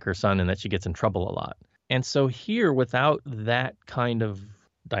she's like her son in that she gets in trouble a lot. And so here, without that kind of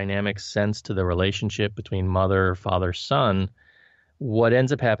dynamic sense to the relationship between mother, father, son, what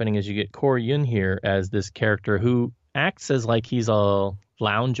ends up happening is you get Corey Yun here as this character who acts as like he's a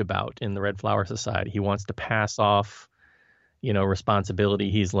loungeabout in the Red Flower Society. He wants to pass off,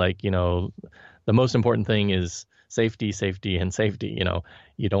 responsibility. He's like, the most important thing is safety, safety, and safety.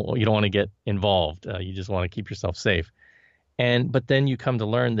 You don't want to get involved. You just want to keep yourself safe. But then you come to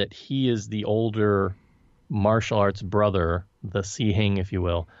learn that he is the older martial arts brother, the Si Hing, if you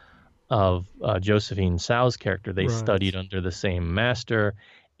will, of Josephine Sao's character. They studied under the same master,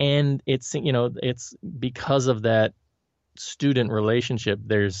 and it's because of that student relationship,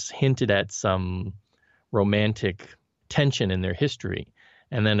 there's hinted at some romantic tension in their history.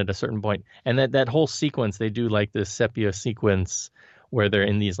 And then at a certain point, and that whole sequence, they do like this sepia sequence where they're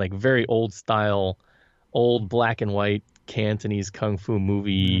in these like very old style, old black and white Cantonese kung fu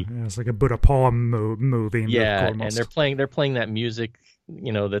movie. Yeah, it's like a Buddha Palm movie. And they're playing that music,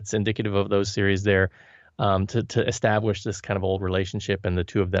 that's indicative of those series there, to establish this kind of old relationship, and the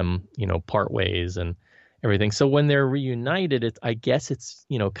two of them, part ways and everything. So when they're reunited, I guess it's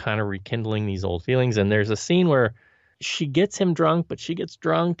kind of rekindling these old feelings. And there's a scene where she gets him drunk, but she gets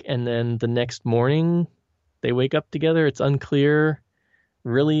drunk, and then the next morning they wake up together. It's unclear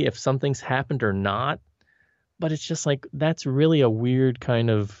really if something's happened or not, but it's just like that's really a weird kind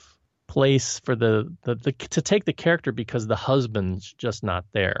of place for the to take the character because the husband's just not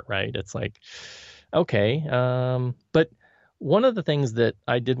there, right? It's like, okay, but one of the things that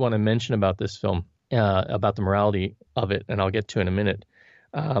I did want to mention about this film, about the morality of it, and I'll get to in a minute,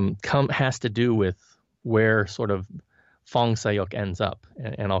 has to do with where sort of Fong Se-hyuk ends up,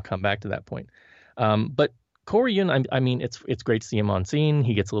 and I'll come back to that point. But Corey Yun, I mean, it's great to see him on scene.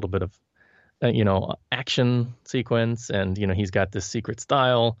 He gets a little bit of, action sequence, and he's got this secret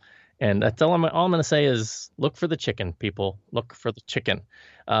style. And that's all I'm going to say is look for the chicken, people. Look for the chicken,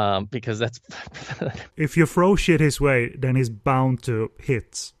 because that's if you throw shit his way, then he's bound to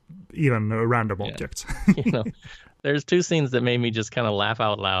hit even random objects. There's two scenes that made me just kind of laugh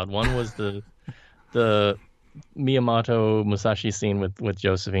out loud. One was the Miyamoto Musashi scene with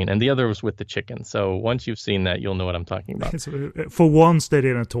Josephine, and the other was with the chicken. So once you've seen that, you'll know what I'm talking about. For once, they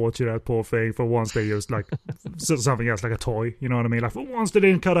didn't torture that poor thing. For once, they used like something else, like a toy. You know what I mean? Like for once, they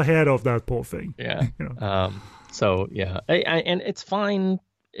didn't cut a head off that poor thing. Yeah. So yeah, and it's fine.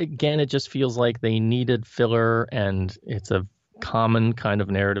 Again, it just feels like they needed filler, and it's a common kind of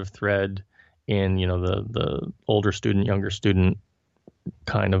narrative thread in the older student, younger student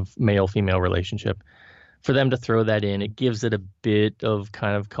kind of male-female relationship. For them to throw that in, it gives it a bit of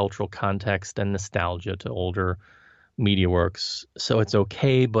kind of cultural context and nostalgia to older media works. So it's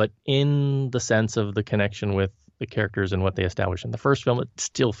okay, but in the sense of the connection with the characters and what they established in the first film, it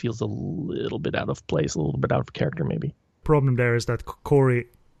still feels a little bit out of place, a little bit out of character maybe. Problem there is that Corey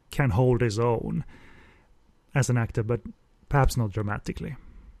can hold his own as an actor, but perhaps not dramatically.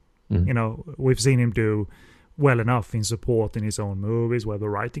 Mm-hmm. We've seen him do well enough in support in his own movies, where the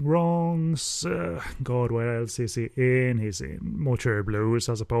writing wrongs, God, where else is he in? He's in more Cherry Blues,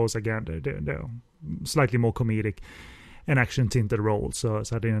 I suppose. Again, they're slightly more comedic and action-tinted roles. So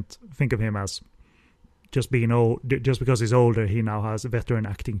I didn't think of him as just being old. Just because he's older, he now has veteran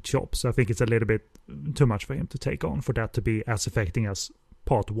acting chops. So I think it's a little bit too much for him to take on for that to be as affecting as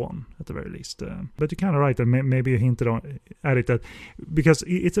part one, at the very least. But you're kind of right, and maybe you hinted at it, that because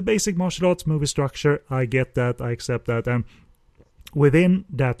it's a basic martial arts movie structure. I get that, I accept that, and within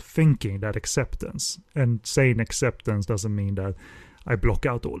that thinking, that acceptance, and saying acceptance doesn't mean that I block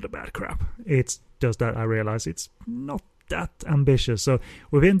out all the bad crap. It's just that I realize it's not that ambitious. So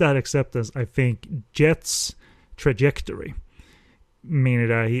within that acceptance, I think Jet's trajectory, meaning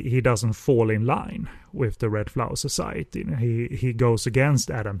that he doesn't fall in line with the Red Flower Society. He goes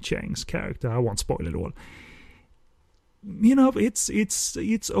against Adam Chang's character. I won't spoil it all.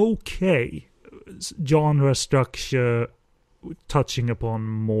 It's okay. Genre structure, touching upon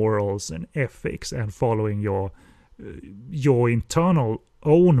morals and ethics and following your internal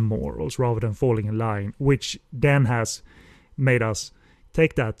own morals rather than falling in line, which then has made us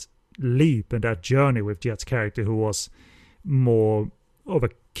take that leap and that journey with Jet's character, who was more of a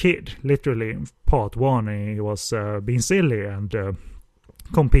kid, literally in part 1. He was being silly and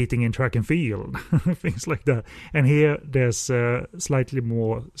competing in track and field, things like that. And here there's slightly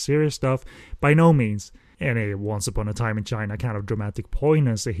more serious stuff. By no means any Once Upon a Time in China kind of dramatic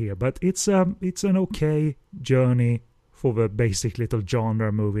poignancy here, but it's an okay journey for the basic little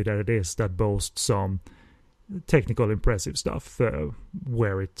genre movie that it is, that boasts some technical impressive stuff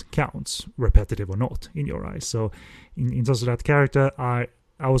where it counts, repetitive or not, in your eyes. So in terms of that character, I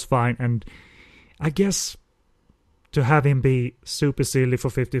was fine, and I guess to have him be super silly for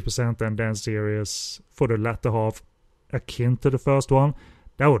 50% and then serious for the latter half, akin to the first one,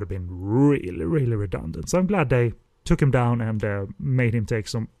 that would have been really, really redundant. So I'm glad they took him down and made him take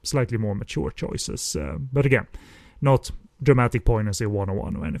some slightly more mature choices. But again, not dramatic poignancy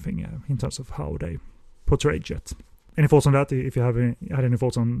 101 or anything in terms of how they portrayed Jet. Any thoughts on that? If you had any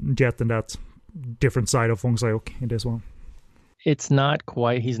thoughts on Jet and that different side of Fong Sayok in this one? He's not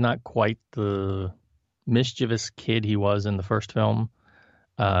quite the mischievous kid he was in the first film.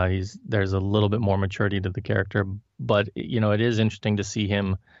 There's a little bit more maturity to the character, but it is interesting to see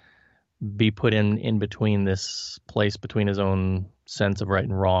him be put in between this place between his own sense of right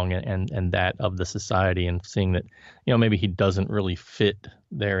and wrong and that of the society, and seeing that maybe he doesn't really fit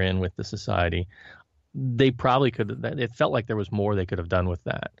therein with the society. They probably could. It felt like there was more they could have done with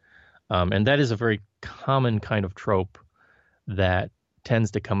that, and that is a very common kind of trope that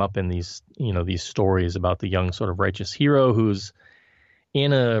tends to come up in these stories about the young sort of righteous hero who's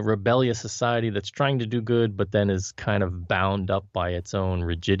in a rebellious society that's trying to do good, but then is kind of bound up by its own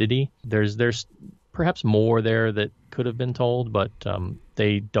rigidity. There's perhaps more there that could have been told, but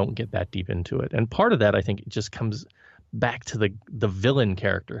they don't get that deep into it. And part of that, I think, it just comes back to the villain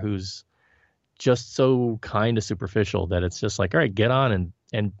character, who's just so kind of superficial that it's just like, all right, get on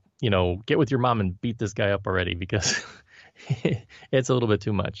and get with your mom and beat this guy up already, because it's a little bit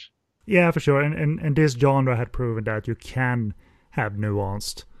too much. Yeah, for sure. And this genre had proven that you can have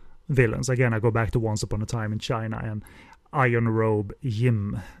nuanced villains. Again, I go back to Once Upon a Time in China and Iron Robe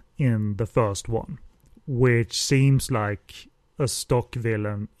Yim in the first one, which seems like a stock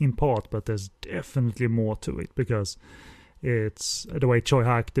villain in part, but there's definitely more to it, because it's the way Choi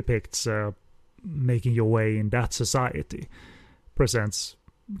Hak depicts making your way in that society, presents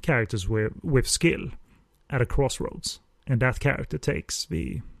characters with skill at a crossroads, and that character takes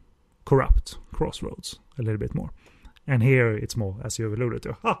the corrupt crossroads a little bit more. And here it's more, as you've alluded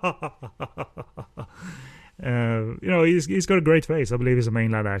to. He's got a great face. I believe he's a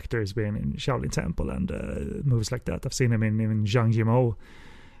mainland actor. He's been in Shaolin Temple and movies like that. I've seen him in Zhang Yimou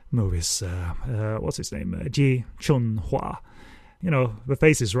movies. What's his name? Ji Chun-hua. The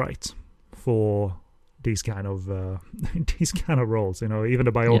face is right for these kind of roles. Even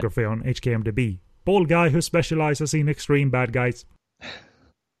the biography on HKMDB. Bald guy who specializes in extreme bad guys.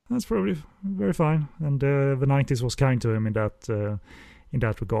 That's probably very fine, and the 90s was kind to him in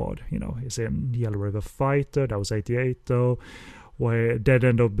that regard. He's in Yellow River Fighter, that was 88 though, where Dead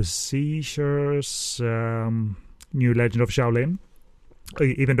End of Besiegers, New Legend of Shaolin.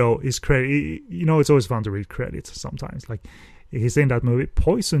 Even though his credit, it's always fun to read credits sometimes. Like, he's in that movie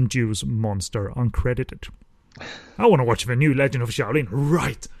Poison Juice Monster uncredited. I want to watch the New Legend of Shaolin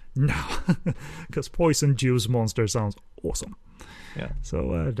right now, because Poison Juice Monster sounds awesome. Yeah.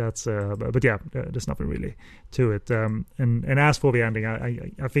 So that's, but yeah, there's nothing really to it. And as for the ending,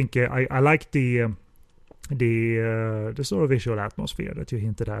 I think I like the sort of visual atmosphere that you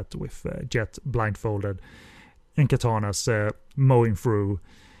hinted at with Jet blindfolded and Katanas mowing through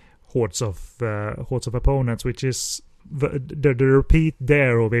hordes of opponents, which is the repeat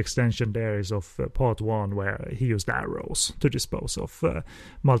there, or the extension there, is of part 1, where he used arrows to dispose of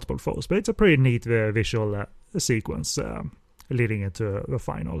multiple foes. But it's a pretty neat visual sequence. Leading into the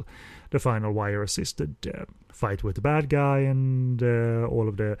final wire-assisted fight with the bad guy, and all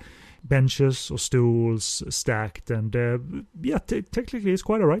of the benches or stools stacked. And technically it's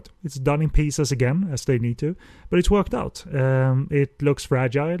quite alright. It's done in pieces again, as they need to, but it's worked out. It looks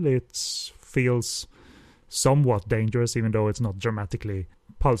fragile. It feels somewhat dangerous, even though it's not dramatically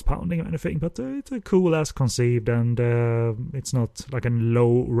pulse pounding or anything, but it's a cool as conceived, and it's not like a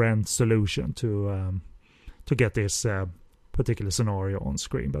low rent solution to get this particular scenario on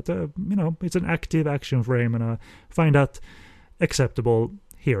screen. But it's an active action frame, and I find that acceptable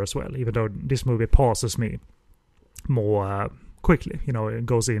here as well. Even though this movie passes me more quickly, it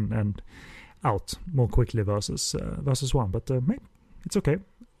goes in and out more quickly versus one. But it's okay,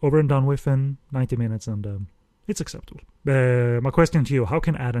 over and done with in 90 minutes, and it's acceptable. My question to you: how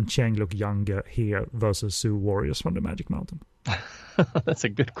can Adam Cheng look younger here versus Sue Warriors from the Magic Mountain? That's a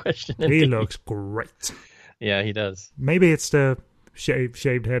good question. He looks great. Yeah, he does. Maybe it's the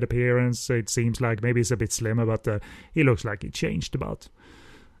shaved head appearance. It seems like maybe it's a bit slimmer, but he looks like he changed about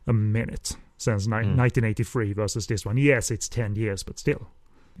a minute since 1983 versus this one. Yes, it's 10 years, but still.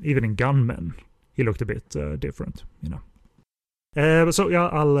 Even in Gunmen, he looked a bit different, So yeah,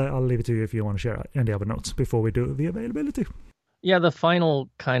 I'll leave it to you if you want to share any other notes before we do the availability. Yeah, the final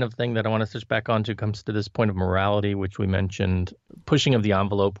kind of thing that I want to touch back onto comes to this point of morality, which we mentioned, pushing of the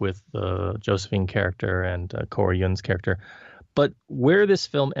envelope with the Josephine character and Corey Yun's character. But where this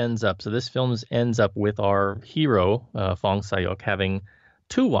film ends up, so this film ends up with our hero, Fong Sayok, having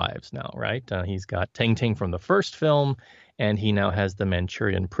 2 wives now, right? He's got Ting Ting from the first film, and he now has the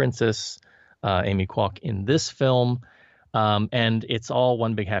Manchurian Princess, Amy Kwok, in this film. And it's all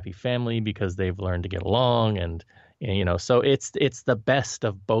one big happy family because they've learned to get along, and so it's the best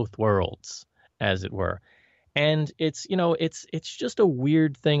of both worlds, as it were. And it's just a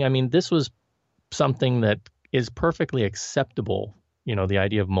weird thing. I mean, this was something that is perfectly acceptable, the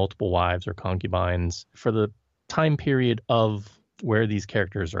idea of multiple wives or concubines for the time period of where these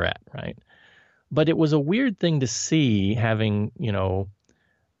characters are at, right? But it was a weird thing to see, having,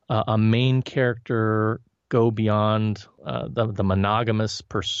 a main character go beyond the monogamous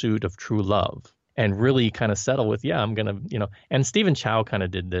pursuit of true love and really kind of settle with, I'm going to, and Stephen Chow kind of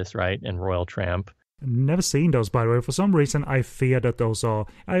did this, right, in Royal Tramp. Never seen those, by the way. For some reason, I fear that those are...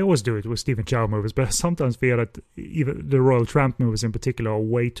 I always do it with Stephen Chow movies, but I sometimes fear that even the Royal Tramp movies in particular are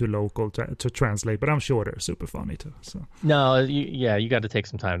way too local to translate, but I'm sure they're super funny too. So no, you got to take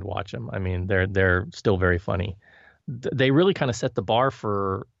some time to watch them. I mean, they're still very funny. They really kind of set the bar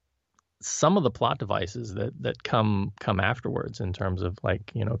for some of the plot devices that come afterwards in terms of,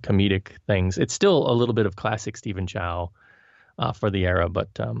 like, comedic things. It's still a little bit of classic Stephen Chow for the era,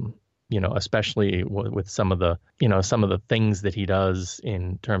 but especially with some of the things that he does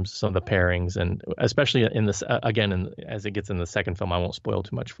in terms of some of the pairings, and especially in this again, as it gets in the second film, I won't spoil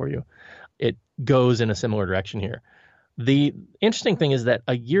too much for you. It goes in a similar direction here. The interesting thing is that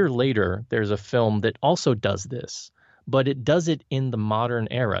a year later, there's a film that also does this, but it does it in the modern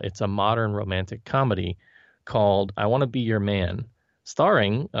era. It's a modern romantic comedy called I Want to Be Your Man,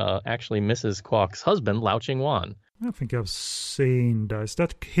 starring actually Mrs. Kwok's husband, Lau Ching-wan. I think I've seen that. Is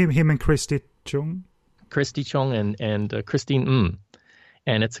that him and Christy Chung? Christy Chung and Christine Ng.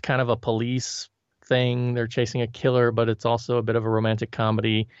 And it's kind of a police thing. They're chasing a killer, but it's also a bit of a romantic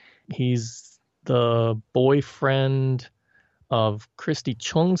comedy. He's the boyfriend of Christy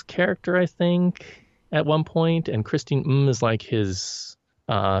Chung's character, I think, at one point, and Christine Ng is like his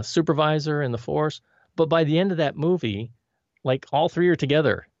supervisor in the force. But by the end of that movie, like, all 3 are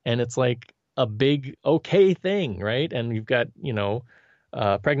together, and it's like a big okay thing, right? And you've got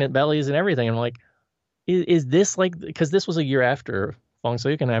pregnant bellies and everything. And I'm like, is this like, because this was a year after Fong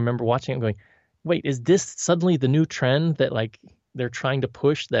Sayok, and I remember watching it and going, wait, is this suddenly the new trend that, like, they're trying to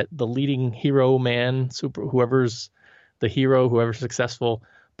push, that the leading hero man, whoever's the hero, whoever's successful,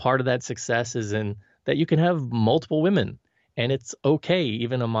 part of that success is in that you can have multiple women, and it's okay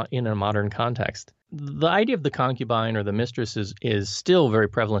even in a modern context. The idea of the concubine or the mistress is still very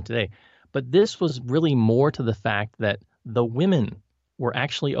prevalent today, but this was really more to the fact that the women were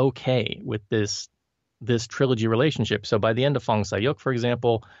actually okay with this trilogy relationship. So by the end of Fong Sayok, for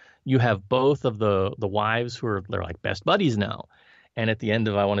example, you have both of the wives they're like best buddies now, and at the end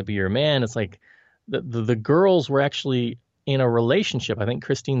of I Want to Be Your Man, it's like the girls were actually in a relationship. I think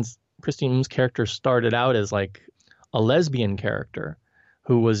Christine Ng's character started out as like a lesbian character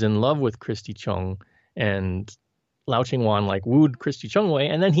who was in love with Christy Chung, and Lau Ching-wan like wooed Christy Chung away,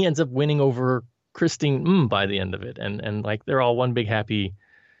 and then he ends up winning over Christine Ng by the end of it, and like they're all one big happy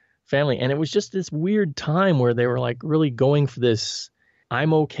family. And it was just this weird time where they were like really going for this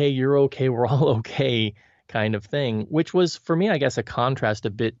I'm okay, you're okay, we're all okay kind of thing, which was for me, I guess, a contrast a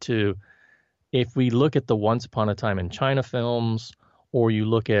bit to if we look at the Once Upon a Time in China films, or you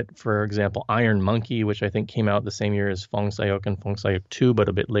look at, for example, Iron Monkey, which I think came out the same year as Fong Sayok and Fong Sayok 2, but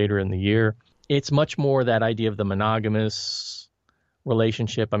a bit later in the year. It's much more that idea of the monogamous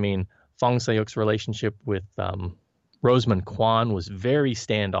relationship. I mean, Fong Sayok's relationship with Rosamund Kwan was very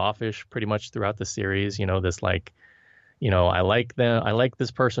standoffish pretty much throughout the series. This like, I like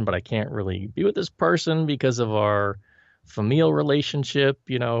this person, but I can't really be with this person because of our familial relationship,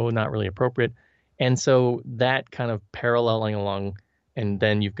 not really appropriate. And so that kind of paralleling along, and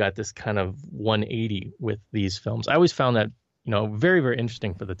then you've got this kind of 180 with these films. I always found that, very, very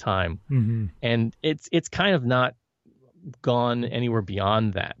interesting for the time. Mm-hmm. And it's kind of not gone anywhere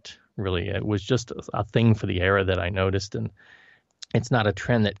beyond that, really. It was just a thing for the era that I noticed, and it's not a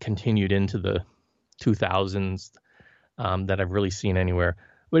trend that continued into the 2000s that I've really seen anywhere.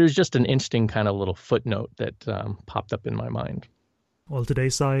 But it was just an interesting kind of little footnote that popped up in my mind. Well,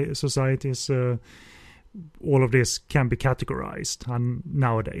 today's societies, all of this can be categorized, and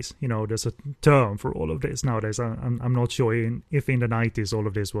nowadays, there's a term for all of this. Nowadays, I'm not sure if in the 90s all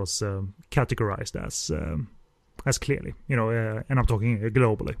of this was categorized as clearly, and I'm talking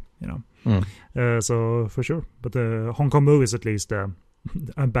globally, so for sure. But the Hong Kong movies, at least, had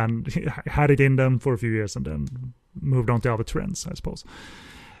it in them for a few years and then moved on to other trends, I suppose.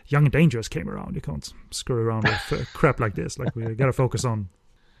 Young and Dangerous came around. You can't screw around with crap like this. Like, we got to focus on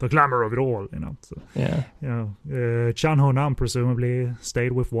the glamour of it all, So, yeah. Chan Ho Nam presumably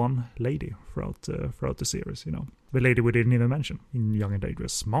stayed with one lady throughout the series. The lady we didn't even mention in Young and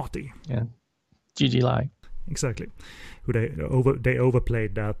Dangerous, Marty. Yeah, Gigi Lai. Exactly, who they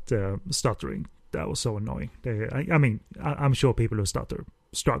overplayed that stuttering. That was so annoying. I'm sure people who stutter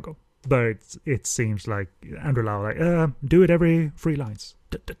struggle, but it seems like Andrew Lau do it every 3 lines.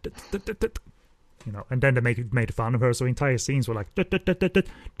 And then they made fun of her, so entire scenes were like okay,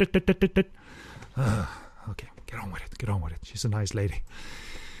 get on with it. She's a nice lady.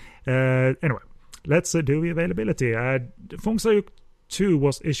 Anyway, let's do the availability. Fong Sayuk 2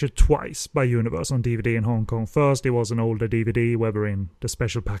 was issued twice by Universe on DVD in Hong Kong. First, it was an older DVD, whether in the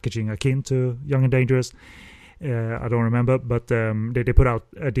special packaging akin to Young and Dangerous. I don't remember, but they put out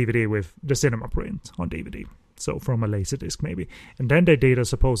a DVD with the cinema print on DVD. So from a Laserdisc maybe. And then they did a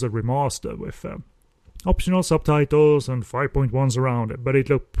supposed remaster with optional subtitles and 5.1s around it, but it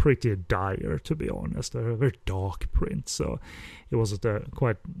looked pretty dire, to be honest. A very dark print, so it wasn't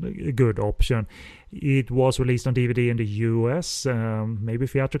quite a good option. It was released on DVD in the US, maybe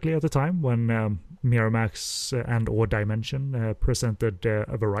theatrically at the time, when Miramax and or Dimension presented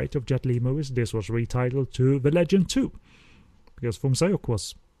a variety of Jet Li movies. This was retitled to The Legend 2, because Fong Sayuk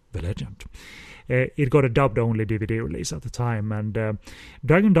was The Legend. It got a dubbed-only DVD release at the time, and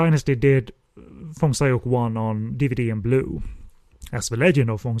Dragon Dynasty did Fong Sayuk 1 on DVD and Blue as The Legend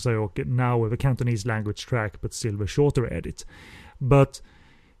of Fong Sayuk, now with a Cantonese language track, but still with shorter edit. But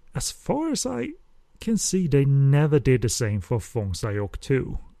as far as I can see, they never did the same for Fong Sayuk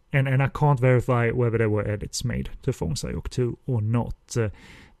 2. And I can't verify whether there were edits made to Fong Sayuk 2 or not.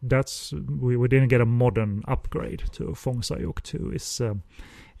 We didn't get a modern upgrade to Fong Sayuk 2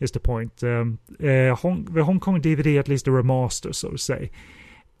 is the point. The Hong Kong DVD, at least the remaster, so to say.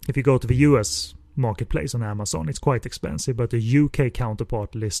 If you go to the US marketplace on Amazon, it's quite expensive, but the UK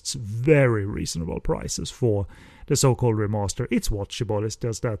counterpart lists very reasonable prices for the so-called remaster. It's watchable, it's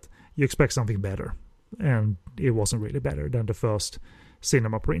just that you expect something better, and it wasn't really better than the first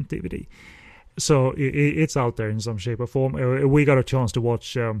cinema print DVD. So it's out there in some shape or form. We got a chance to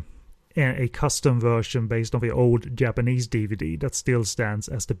watch a custom version based on the old Japanese DVD that still stands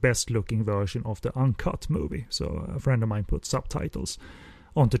as the best looking version of the uncut movie. So a friend of mine put subtitles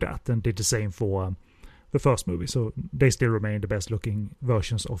onto that and did the same for the first movie. So they still remain the best looking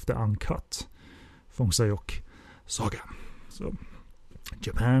versions of the uncut Fong Sayuk saga. So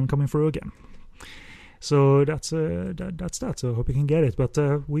Japan coming through again. So that's that. So I hope you can get it. But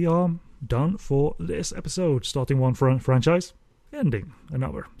we are done for this episode. Starting one franchise, ending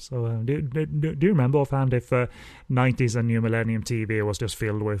another. So do you remember offhand if 90s and New Millennium TV was just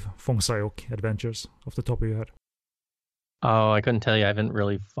filled with Fong Sayuk adventures off the top of your head? Oh, I couldn't tell you. I haven't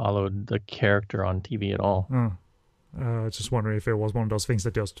really followed the character on TV at all. Just wondering if it was one of those things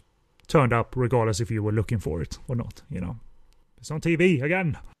that just turned up regardless if you were looking for it or not. It's on TV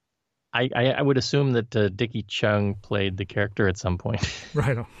again. I would assume that Dickie Chung played the character at some point.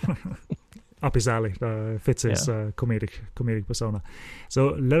 Right on. Up his alley, fits his comedic persona.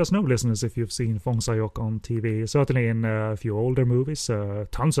 So let us know, listeners, if you've seen Fong Sayuk on TV. Certainly in a few older movies,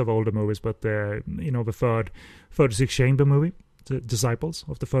 tons of older movies, but the third 36 Chamber movie, The Disciples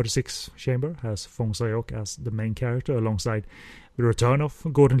of the 36 Chamber, has Fong Sayuk as the main character, alongside the return of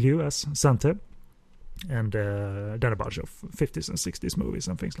Gordon Liu as Sante, and then a bunch of 50s and 60s movies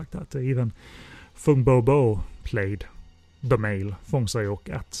and things like that. Even Fung Bo Bo played the male Fong Sayuk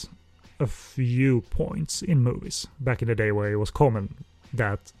at a few points in movies back in the day, where it was common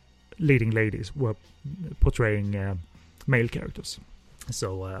that leading ladies were portraying male characters.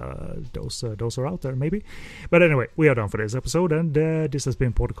 So those are out there maybe. But anyway, we are done for this episode, and this has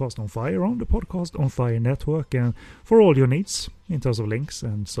been Podcast on Fire on the Podcast on Fire network. And for all your needs in terms of links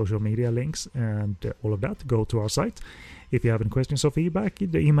and social media links and all of that, go to our site. If you have any questions or feedback,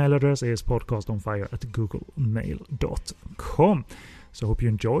 the email address is podcastonfire@googlemail.com. So hope you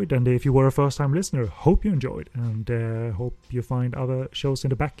enjoyed, and if you were a first-time listener, hope you enjoyed, and hope you find other shows in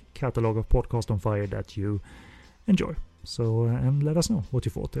the back catalog of Podcast on Fire that you enjoy. So, and let us know what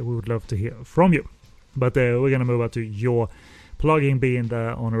you thought. We would love to hear from you. But we're going to move on to your plugging, being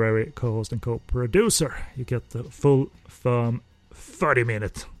the honorary co-host and co-producer. You get the full, firm,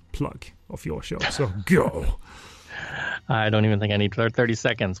 30-minute plug of your show. So go! I don't even think I need 30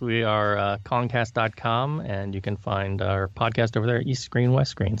 seconds. We are Kongcast.com, and you can find our podcast over there, East Screen,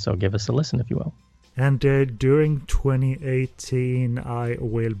 West Screen. So give us a listen, if you will. And during 2018, I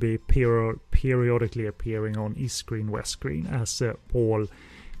will be periodically appearing on East Screen, West Screen as Paul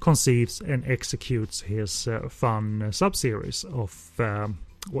conceives and executes his fun sub-series of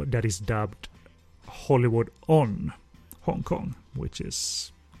that is dubbed Hollywood on Hong Kong, which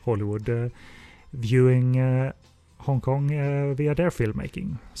is Hollywood viewing Hong Kong via their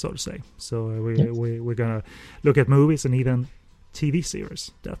filmmaking, so to say. So we're going to look at movies and even TV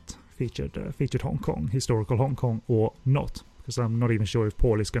series that featured Hong Kong, historical Hong Kong or not, because I'm not even sure if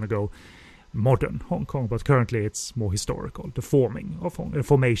Paul is going to go modern Hong Kong, but currently it's more historical, the formation of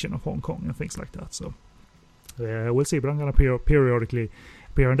Hong Kong and things like that. So we'll see, but I'm going to periodically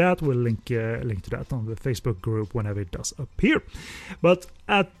appear on that. We'll link to that on the Facebook group whenever it does appear. But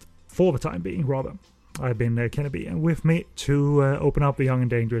for the time being, rather, I've been Kenny B, and with me to open up the Young and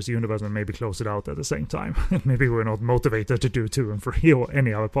Dangerous universe and maybe close it out at the same time. Maybe we're not motivated to do 2 and 3 or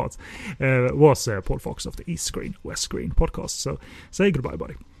any other parts. Was Paul Fox of the East Screen, West Screen podcast. So say goodbye,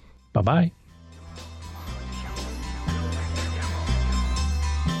 buddy. Bye-bye.